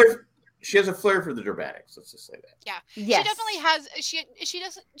has a flair. She has a flair for the dramatics. Let's just say that. Yeah. Yes. She definitely has.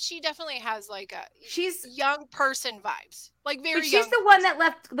 She definitely has like she's young person vibes. Like very. But she's the one that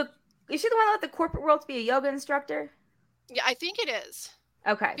left Is she the one that let the corporate world to be a yoga instructor? Yeah, I think it is.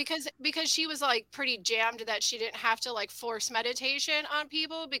 Okay. Because she was like pretty jammed that she didn't have to like force meditation on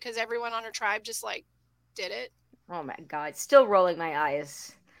people because everyone on her tribe just like did it. Oh my God. Still rolling my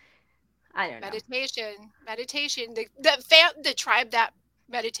eyes. I don't know. Meditation. The tribe that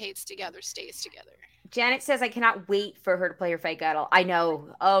meditates together stays together. Janet says I cannot wait for her to play her fake idol. I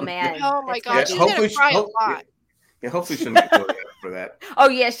know. Oh man. Oh my God. She's gonna cry a lot. Yeah, hopefully she doesn't get for that. Oh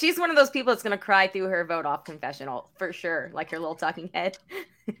yeah, she's one of those people that's gonna cry through her vote off confessional for sure, like her little talking head.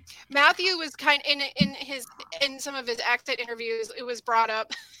 Matthew was kind in some of his exit interviews. It was brought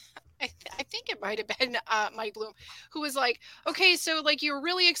up. I think it might have been Mike Bloom, who was like, okay, so like you're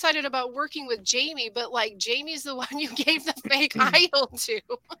really excited about working with Jamie, but like Jamie's the one you gave the fake idol to.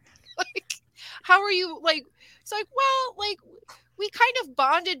 Like, how are you like? It's like, well, like we kind of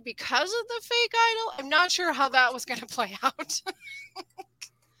bonded because of the fake idol. I'm not sure how that was going to play out.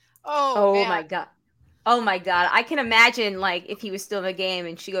 Oh my god. Oh my god. I can imagine like if he was still in the game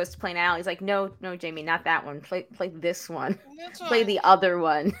and she goes to play now, he's like, no, Jamie, not that one. Play this one. Play the other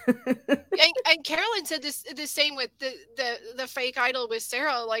one. and Carolyn said the same with the fake idol with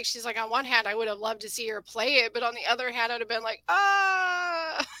Sarah. Like she's like, on one hand, I would have loved to see her play it, but on the other hand, I'd have been like,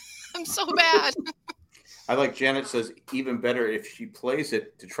 I'm so bad. I like Janet says, even better if she plays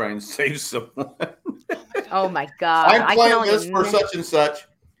it to try and save someone. Oh my god. I'm playing this for such and such.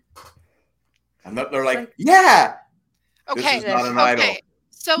 And they're like, yeah. Okay. This is not an idol.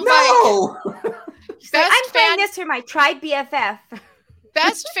 So no. I'm playing this for my tribe BFF.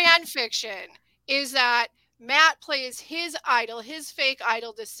 Best fan fiction is that Matt plays his idol, his fake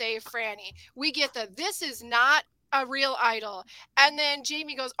idol, to save Franny. We get this is not a real idol. And then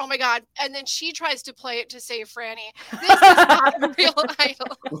Jamie goes, oh my god. And then she tries to play it to save Franny. This is not a real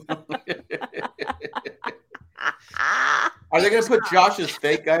idol. Are they going to put Josh's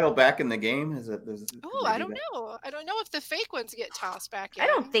fake idol back in the game? I don't know. I don't know if the fake ones get tossed back in. I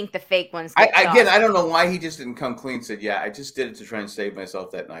don't think the fake ones Again, I don't know why he just didn't come clean and said, yeah, I just did it to try and save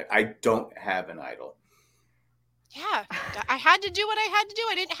myself that night. I don't have an idol. Yeah, I had to do what I had to do.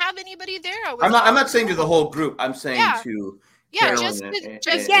 I didn't have anybody there. I'm not saying to the whole group. I'm saying to Carolyn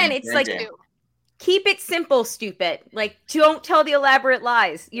again, it's like keep it simple, stupid. Like, don't tell the elaborate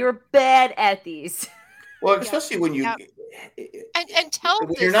lies. You're bad at these. Well, especially when you and tell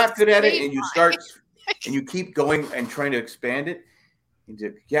when you're not good at it and you start and you keep going and trying to expand it.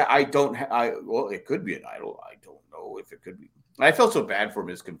 I don't. Well, it could be an idol. I don't know if it could be. I felt so bad for him.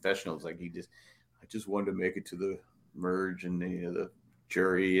 His confessionals, like I just wanted to make it to the merge and the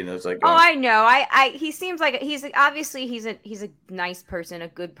jury, and I was like, oh, I know. He seems like he's a nice person, a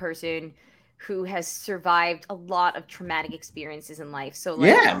good person who has survived a lot of traumatic experiences in life. So like,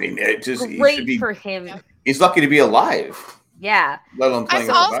 yeah, I mean, it just great for him. He's lucky to be alive. Yeah. Let alone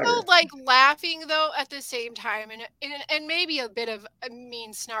playing I'm also like laughing though at the same time, and maybe a bit of a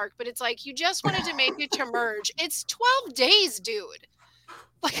mean snark, but it's like you just wanted to make it to merge. It's 12 days, dude.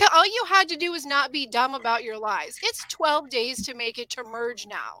 Like all you had to do was not be dumb about your lies. It's 12 days to make it to merge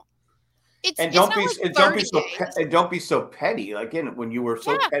now. Don't be so petty. Again, when you were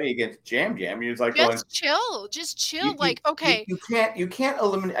so petty against Jam Jam, you're like just chill. Okay, you can't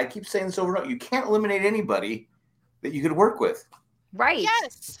eliminate. I keep saying this over and over. You can't eliminate anybody that you could work with. Right.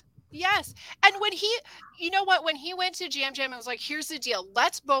 Yes. And when he went to Jam Jam and was like, here's the deal.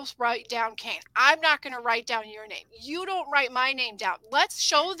 Let's both write down Kane. I'm not going to write down your name. You don't write my name down. Let's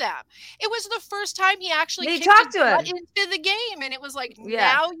show them. It was the first time he actually talked to him into the game. And it was like,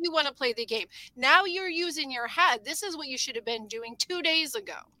 now you want to play the game. Now you're using your head. This is what you should have been doing 2 days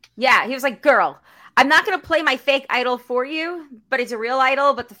ago. Yeah. He was like, girl, I'm not going to play my fake idol for you, but it's a real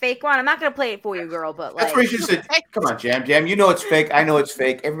idol. But the fake one, I'm not going to play it for you, girl. But like, that's where you should say, come on, Jam Jam. You know it's fake. I know it's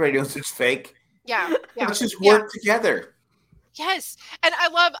fake. Everybody knows it's fake. Yeah. Let's just work together. Yes. And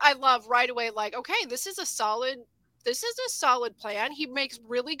I love right away, like, okay, this is a solid plan. He makes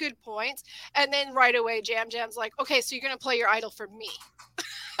really good points. And then right away, Jam Jam's like, okay, so you're going to play your idol for me.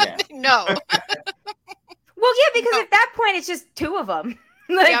 Yeah. No. Well, yeah, because at that point, it's just two of them.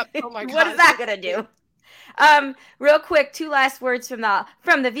 Like, oh my God. What is that going to do? Real quick, two last words from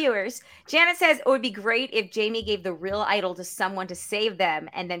the viewers. Janet says it would be great if Jamie gave the real idol to someone to save them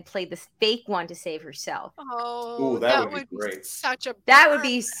and then played the fake one to save herself. Oh, that would be great. That would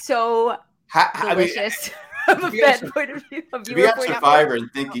be so delicious. From a fan point of view. To be a survivor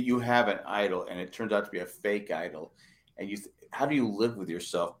and think that you have an idol and it turns out to be a fake idol, and how do you live with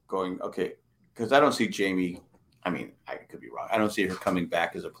yourself going, okay, because I don't see Jamie. I mean, I could be wrong. I don't see her coming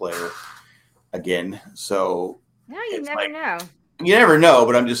back as a player again. So no, you never know. You never know,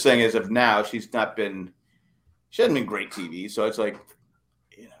 but I'm just saying as of now, she hasn't been great TV. So it's like,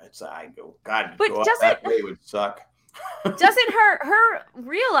 I go, God, but go out that way would suck. Doesn't her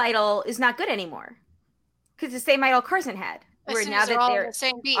real idol is not good anymore? Because the same idol Carson had. Where now that they're on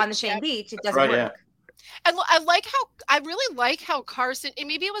the same beach, it doesn't work. Yeah. And I really like how Carson, and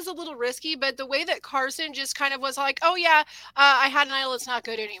maybe it was a little risky, but the way that Carson just kind of was like, oh yeah, I had an idol, it's not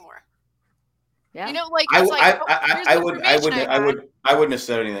good anymore. Yeah. Like I wouldn't have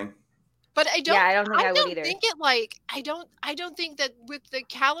said anything. But I don't. Yeah, I don't think I would either. Think it like I don't think that with the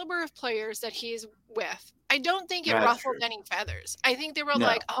caliber of players that he's with, I don't think it ruffled any feathers. I think they were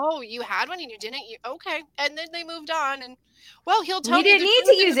like, "Oh, you had one and you didn't. You okay?" And then they moved on. And well, he'll tell he me didn't need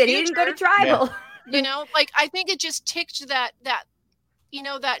to use it. He didn't go to tribal. Yeah. Like I think it just ticked that that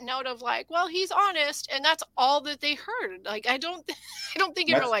note of like, well, he's honest, and that's all that they heard. Like I don't think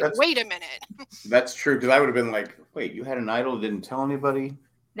they were like, wait a minute. That's true, because I would have been like, wait, you had an idol, didn't tell anybody.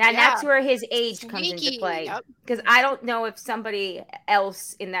 Now that's where his age comes into play, because I don't know if somebody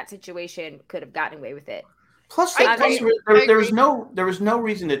else in that situation could have gotten away with it. Plus, there was no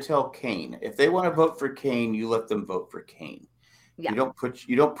reason to tell Kane. If they want to vote for Kane, you let them vote for Kane. Yeah. You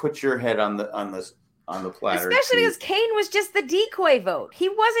don't put your head on the platter. Especially because Kane was just the decoy vote. He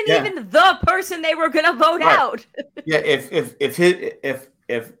wasn't even the person they were going to vote out. Yeah, if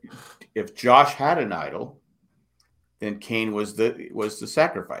Josh had an idol, then Kane was the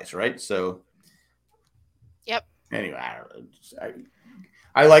sacrifice, right? So, yep. Anyway,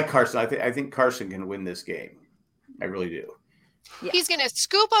 I like Carson. I think Carson can win this game. I really do. Yeah. He's going to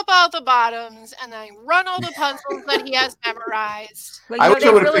scoop up all the bottoms and then run all the puzzles that he has memorized. Well, I wish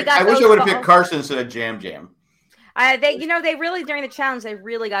I would have picked Carson instead of Jam Jam. They really, during the challenge, they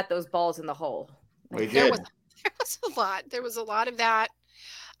really got those balls in the hole. They did. There was a lot. There was a lot of that.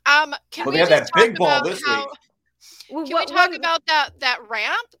 They had that big ball this week. Can we talk about that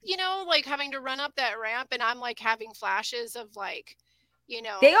ramp? Like having to run up that ramp, and I'm like having flashes of like,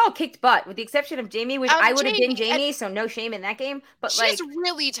 they all kicked butt with the exception of Jamie, which I would have been Jamie, so no shame in that game. But she's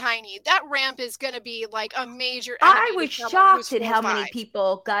really tiny. That ramp is going to be like a major. I was shocked at how many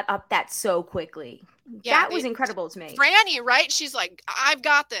people got up that so quickly. Yeah, that was incredible to me. Franny, right? She's like, I've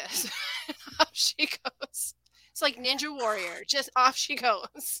got this. Up she goes. It's like Ninja Warrior. Just off she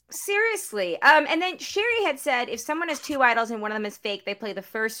goes. Seriously. And then Sherry had said if someone has two idols and one of them is fake, they play the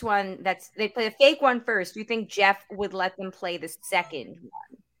first one. They play the fake one first. Do you think Jeff would let them play the second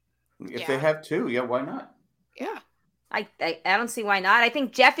one? If they have two, why not? Yeah. I don't see why not. I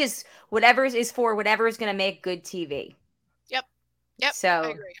think Jeff is whatever is for whatever is going to make good TV. Yep. So I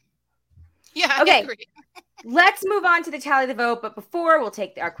agree. Yeah. Okay. I agree. Let's move on to the tally the vote, but before we'll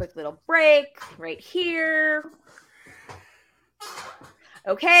take our quick little break right here.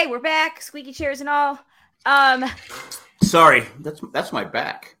 Okay, we're back. Squeaky chairs and all. Sorry, that's my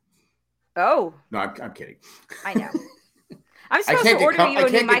back. Oh. No, I'm kidding. I know. I'm supposed to order you a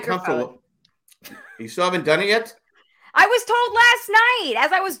new microphone. You still haven't done it yet? I was told last night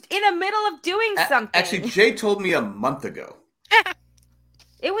as I was in the middle of doing something. Actually, Jay told me a month ago.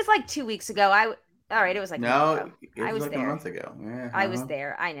 It was like 2 weeks ago. All right, it was like I was like there. A month ago. Yeah, I was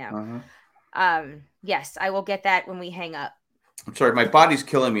there. I know. Yes, I will get that when we hang up. I'm sorry, my body's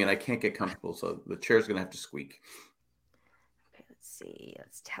killing me and I can't get comfortable, so the chair's gonna have to squeak. Okay, let's see.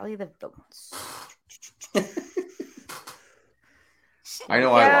 Let's tally the votes. I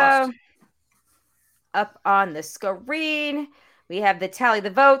know I lost. Up on the screen, we have the tally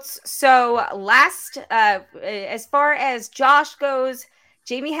the votes. So last, as far as Josh goes,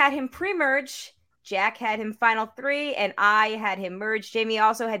 Jamie had him pre-merge. Jack had him final three, and I had him merge. Jamie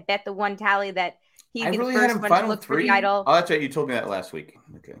also had bet the one tally that he'd be the first one to look for the idol. Oh, that's right. You told me that last week.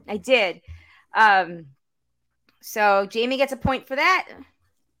 Okay. I did. So Jamie gets a point for that.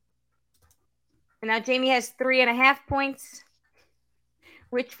 And now Jamie has 3.5 points,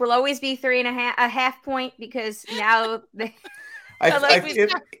 which will always be 3.5 point because now it was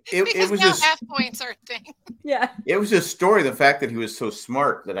now half points are a thing. Yeah. It was a story. The fact that he was so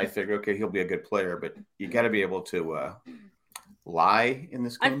smart that I figured, okay, he'll be a good player, but you got to be able to lie in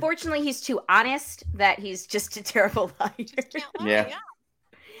this game. Unfortunately, he's too honest that he's just a terrible liar. Yeah.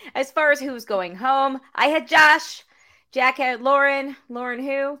 As far as who's going home, I had Josh. Jack had Lauren. Lauren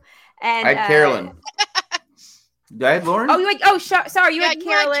who? And I had Carolyn. Did I have Lauren? Oh, sorry. You had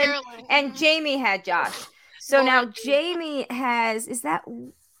Carolyn. And Jamie had Josh. So Lauren. now Jamie has, is that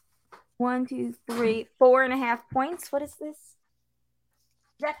 1, 2, 3, 4.5 points? What is this? Is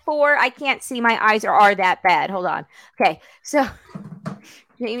that 4? I can't see. My eyes are that bad. Hold on. Okay. So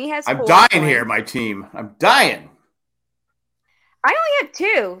Jamie has 4 I'm dying points. here, my team. I'm dying. I only have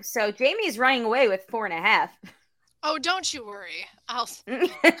 2. So Jamie's running away with 4.5. Oh, don't you worry.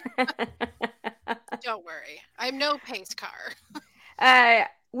 Don't worry. I'm no pace car.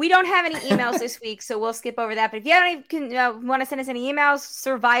 We don't have any emails this week, so we'll skip over that. But if you want to send us any emails,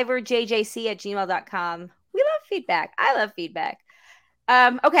 survivorjjc@gmail.com. We love feedback. I love feedback.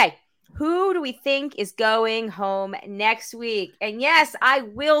 Okay. Who do we think is going home next week? And yes, I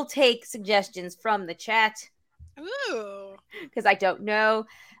will take suggestions from the chat. Ooh. Because I don't know.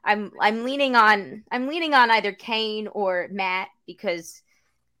 I'm leaning on either Kane or Matt because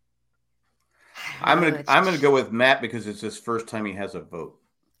I'm gonna go with Matt because it's his first time he has a vote.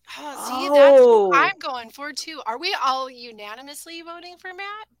 See, that's what I'm going for too. Are we all unanimously voting for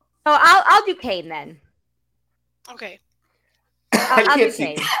Matt? Oh, I'll do Kane then. Okay. I'll do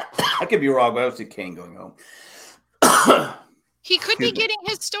Kane. I could be wrong, but I don't see Kane going home. He could be getting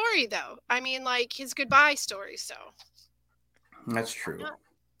his story though. I mean, like his goodbye story. So that's true.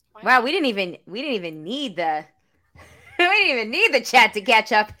 Wow, we didn't even need the chat to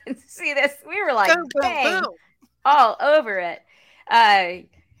catch up and see this. We were like, bang, all over it.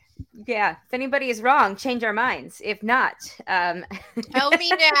 Yeah, if anybody is wrong, change our minds. If not, tell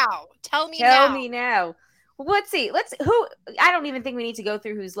me now. Tell me now. Well, let's see. I don't even think we need to go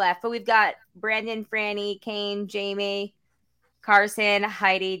through who's left, but we've got Brandon, Franny, Kane, Jamie, Carson,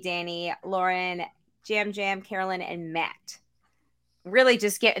 Heidi, Danny, Lauren, Jam, Carolyn, and Matt. Really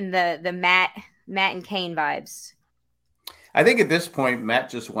just getting the Matt and Kane vibes. I think at this point, Matt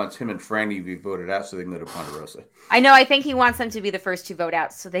just wants him and Franny to be voted out so they can go to Ponderosa. I know. I think he wants them to be the first to vote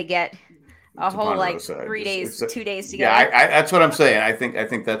out so they get a whole Ponderosa. 3 days, 2 days together. Yeah, that's what I'm saying. I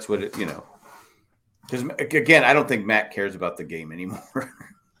think that's what it, because again, I don't think Matt cares about the game anymore.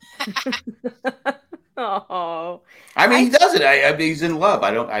 Oh, I mean, he does it. I mean, he's in love.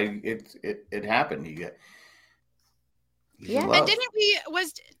 It happened. He's in love. And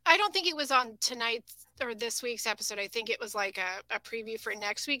I don't think it was on tonight's or this week's episode. I think it was like a preview for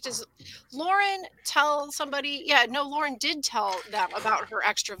next week. Does Lauren tell somebody? Yeah, no, Lauren did tell them about her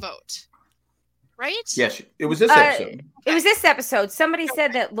extra vote. Right? Yes, it was this episode. It was this episode. Somebody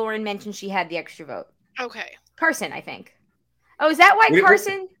said that Lauren mentioned she had the extra vote. Okay. Carson, I think. Oh, is that why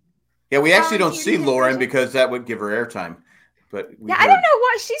Carson? Yeah, we actually don't see Lauren because that would give her airtime. But I don't know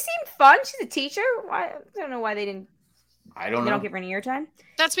why. She seemed fun. She's a teacher. I don't know why they didn't. I don't know. They don't give her any airtime.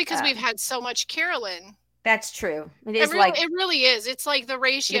 That's because we've had so much Carolyn. That's true. It really is. It's like the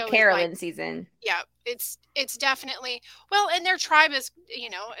ratio. The Carolyn season. Yeah, it's definitely and their tribe is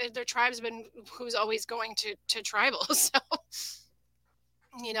their tribe's been who's always going to tribal. So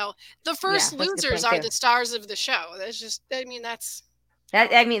the first losers are the stars of the show. That's just that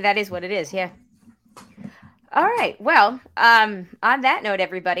is what it is. Yeah. All right. Well, on that note,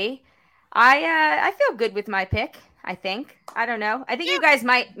 everybody, I feel good with my pick. I think. I don't know. I think you guys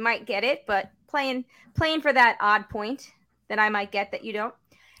might get it, but playing for that odd point that I might get that you don't.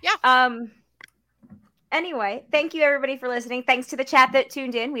 Yeah. Anyway, thank you everybody for listening. Thanks to the chat that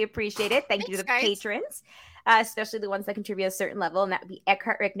tuned in. We appreciate it. Thank you to the patrons, especially the ones that contribute a certain level, and that would be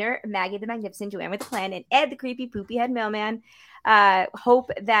Eckhart Rickner, Maggie the Magnificent, Joanne with the Plan, and Ed the Creepy Poopy Head Mailman.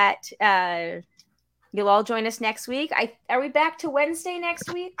 Hope that you'll all join us next week. Are we back to Wednesday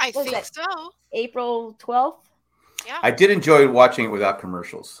next week? I think so. April 12th? Yeah. I did enjoy watching it without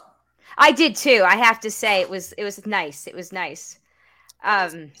commercials. I did too. I have to say it was nice. It was nice.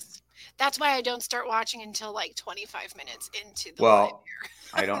 That's why I don't start watching until like 25 minutes into the live year.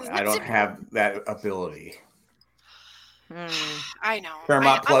 I don't have that ability. I know.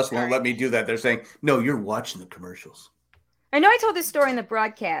 Paramount Plus won't let me do that. They're saying, no, you're watching the commercials. I know I told this story in the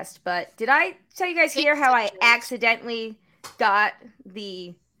broadcast, but did I tell you guys here how I accidentally got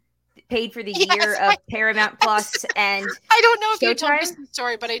paid for the year of Paramount Plus and I don't know if Showtime? You told us the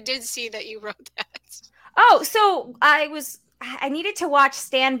story, but I did see that you wrote that. Oh, so I needed to watch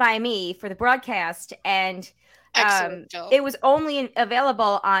Stand By Me for the broadcast, and it was only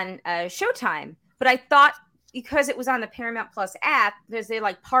available on Showtime, but I thought because it was on the Paramount Plus app, they're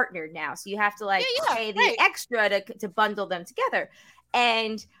like partnered now, so you have to pay the extra to bundle them together.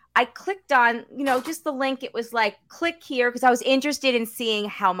 And I clicked on, just the link. It was like, click here, because I was interested in seeing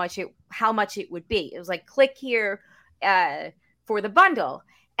how much it would be. It was like, click here for the bundle.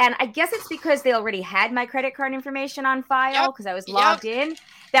 And I guess it's because they already had my credit card information on file because I was logged in,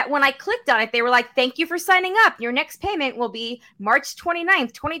 that when I clicked on it, they were like, thank you for signing up. Your next payment will be March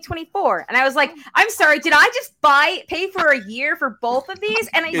 29th, 2024. And I was like, I'm sorry, did I just pay for a year for both of these?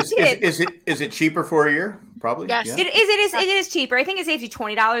 And I did. Is it cheaper for a year? Probably. Yes. Yeah. It is cheaper. I think it saves you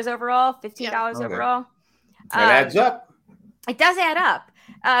 $20 overall, $15 overall. That adds up. It does add up.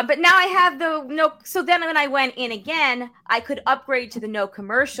 But now I have so then when I went in again, I could upgrade to the no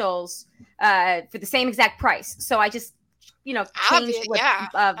commercials for the same exact price. So I just, changed what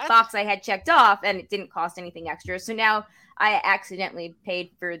box I had checked off, and it didn't cost anything extra. So now I accidentally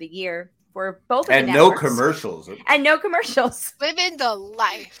paid for the year for both of the networks. And no commercials. Living the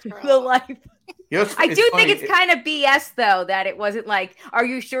life. Girl. The life. I do funny. think it's kind of BS, though, that it wasn't like, are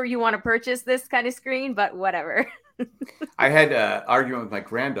you sure you want to purchase this kind of screen? But whatever. I had an argument with my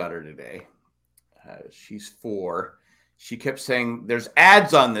granddaughter today. She's 4. She kept saying, there's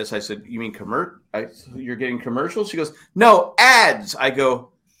ads on this. I said, you mean you're getting commercials? She goes, no, ads. I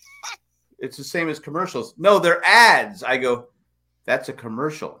go, it's the same as commercials. No, they're ads. I go, that's a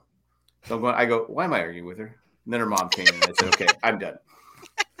commercial. So I go, why am I arguing with her? And then her mom came and I said, okay, I'm done.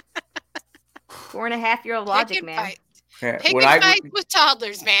 4.5-year-old logic, man. Pick and fight with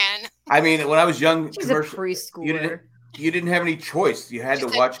toddlers, man. I mean, when I was young, she's a preschooler. You didn't have any choice. You had to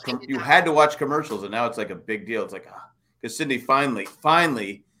watch. You had to watch commercials, and now it's like a big deal. It's like because Cindy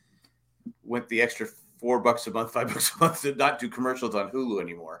finally went the extra $4 a month, $5 a month to not do commercials on Hulu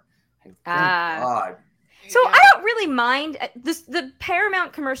anymore. Thank God. So I don't really mind the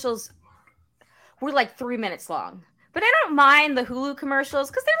Paramount commercials were like 3 minutes long. But I don't mind the Hulu commercials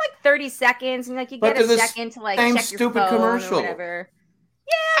because they're like 30 seconds and like you get a second to like check your phone commercial. Or whatever.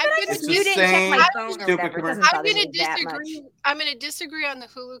 Yeah, but I just mute it and check my phone or whatever. I'm going to disagree on the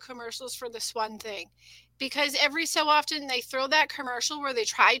Hulu commercials for this one thing. Because every so often they throw that commercial where they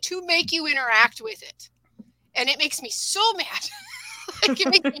try to make you interact with it. And it makes me so mad. It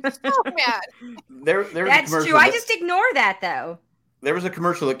makes me so mad. That's true. I just ignore that though. There was a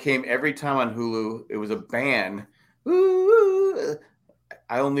commercial that came every time on Hulu. It was a band. Ooh,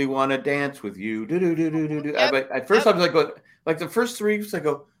 I only want to dance with you. Yep. At first, I was like the first 3 weeks, I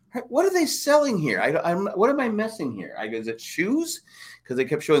go, what are they selling here? What am I missing here? I go, is it shoes? Because they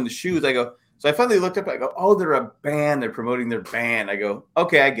kept showing the shoes. I go, so I finally looked up. I go, oh, they're a band. They're promoting their band. I go,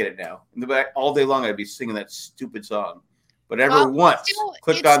 okay, I get it now. And all day long, I'd be singing that stupid song, but never once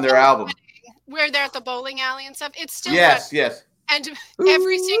clicked on their album. Where they're at the bowling alley and stuff. It's still yes. And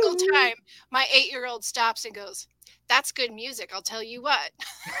every single time, my 8-year-old stops and goes, that's good music. I'll tell you what.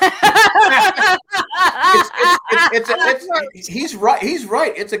 He's right. He's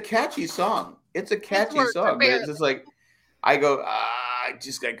right. It's a catchy song. It's a catchy song. But it's just like, I go, I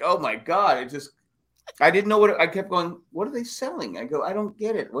just like, oh my God. I didn't know what I kept going. What are they selling? I go, I don't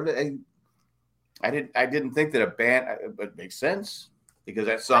get it. I didn't think that a band, but it makes sense because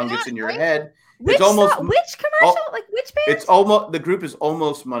that song gets in your head. Which commercial? Like which band? It's almost, the group is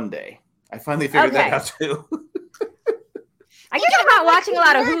Almost Monday. I finally figured that out too. I guess I'm not watching a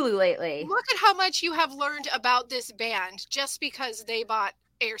lot of Hulu lately. Look at how much you have learned about this band just because they bought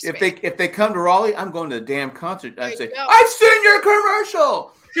airspace. If they come to Raleigh, I'm going to the damn concert. I say, I've seen your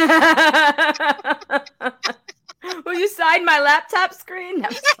commercial. Will you sign my laptop screen? No.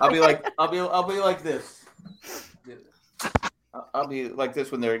 I'll be like this. I'll be like this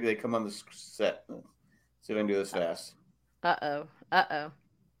when they come on the set. See if I can do this fast. Uh-oh.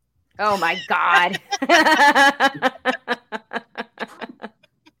 Oh my God.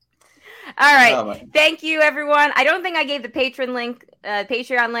 All right. Thank you, everyone. I don't think I gave the Patreon link.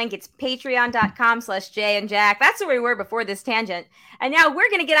 It's patreon.com/Jay and Jack. That's where we were before this tangent. And now we're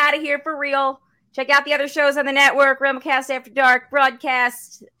going to get out of here for real. Check out the other shows on the network, Realmcast After Dark,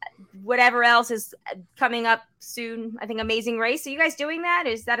 Broadcast, whatever else is coming up soon. I think Amazing Race. Are you guys doing that?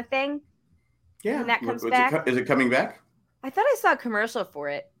 Is that a thing? Yeah. When that comes back? Is it coming back? I thought I saw a commercial for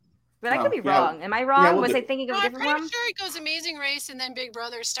it. But I could be wrong. Am I wrong? Yeah, was I thinking of a different one? I'm sure it goes Amazing Race and then Big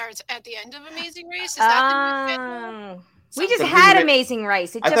Brother starts at the end of Amazing Race. Is that we just had Amazing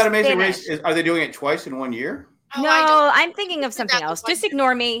Race. I thought Amazing Race are they doing it twice in 1 year? No, I'm thinking of something else. Just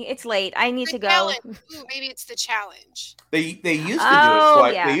ignore me. It's late. I need to go. Ooh, maybe it's the challenge. They used to do it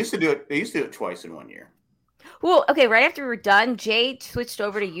twice. Yeah. They used to do it twice in 1 year. Well, okay, right after we were done, Jay switched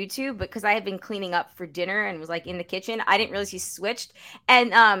over to YouTube because I had been cleaning up for dinner and was like in the kitchen. I didn't realize he switched.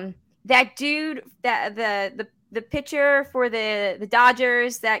 And that dude, the pitcher for the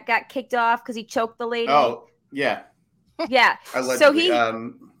Dodgers that got kicked off because he choked the lady. Oh, yeah. Yeah. So he has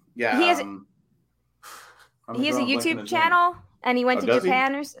a YouTube channel and he went to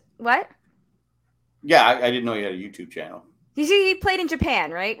Japan or what? Yeah, I didn't know he had a YouTube channel. He played in Japan,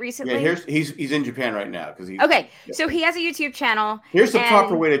 right? Recently. Yeah, he's in Japan right now because So he has a YouTube channel. Here's the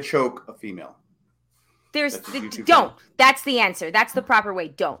proper way to choke a female. Don't. That's the answer. That's the proper way.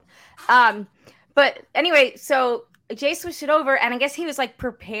 Don't. But anyway, so Jay switched it over, and I guess he was like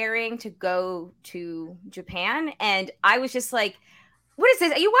preparing to go to Japan, and I was just like, "What is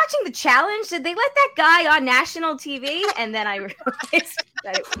this? Are you watching the challenge? Did they let that guy on national TV?" And then I realized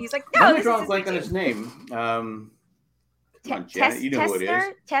that he's like, "No, this is blank on his name." Janet, you know who it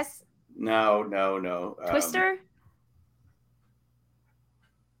is. No. Twister?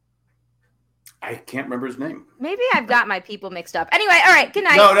 I can't remember his name. Maybe I've got my people mixed up. Anyway, all right, good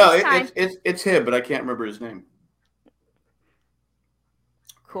night. No, it's him, but I can't remember his name.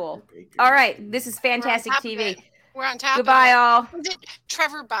 Cool. All right, this is fantastic TV. We're on top. Goodbye, all. Is it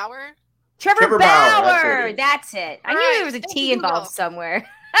Trevor Bauer? Trevor Bauer. That's it. I knew there was a T involved somewhere.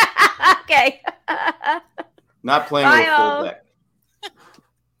 Okay. Not playing with full deck.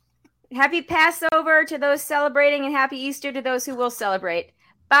 Happy Passover to those celebrating and happy Easter to those who will celebrate.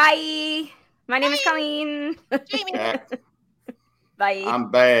 Bye. My name is Colleen. Jamie. Bye.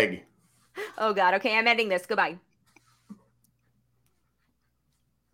 I'm Bag. Oh, God. Okay, I'm ending this. Goodbye.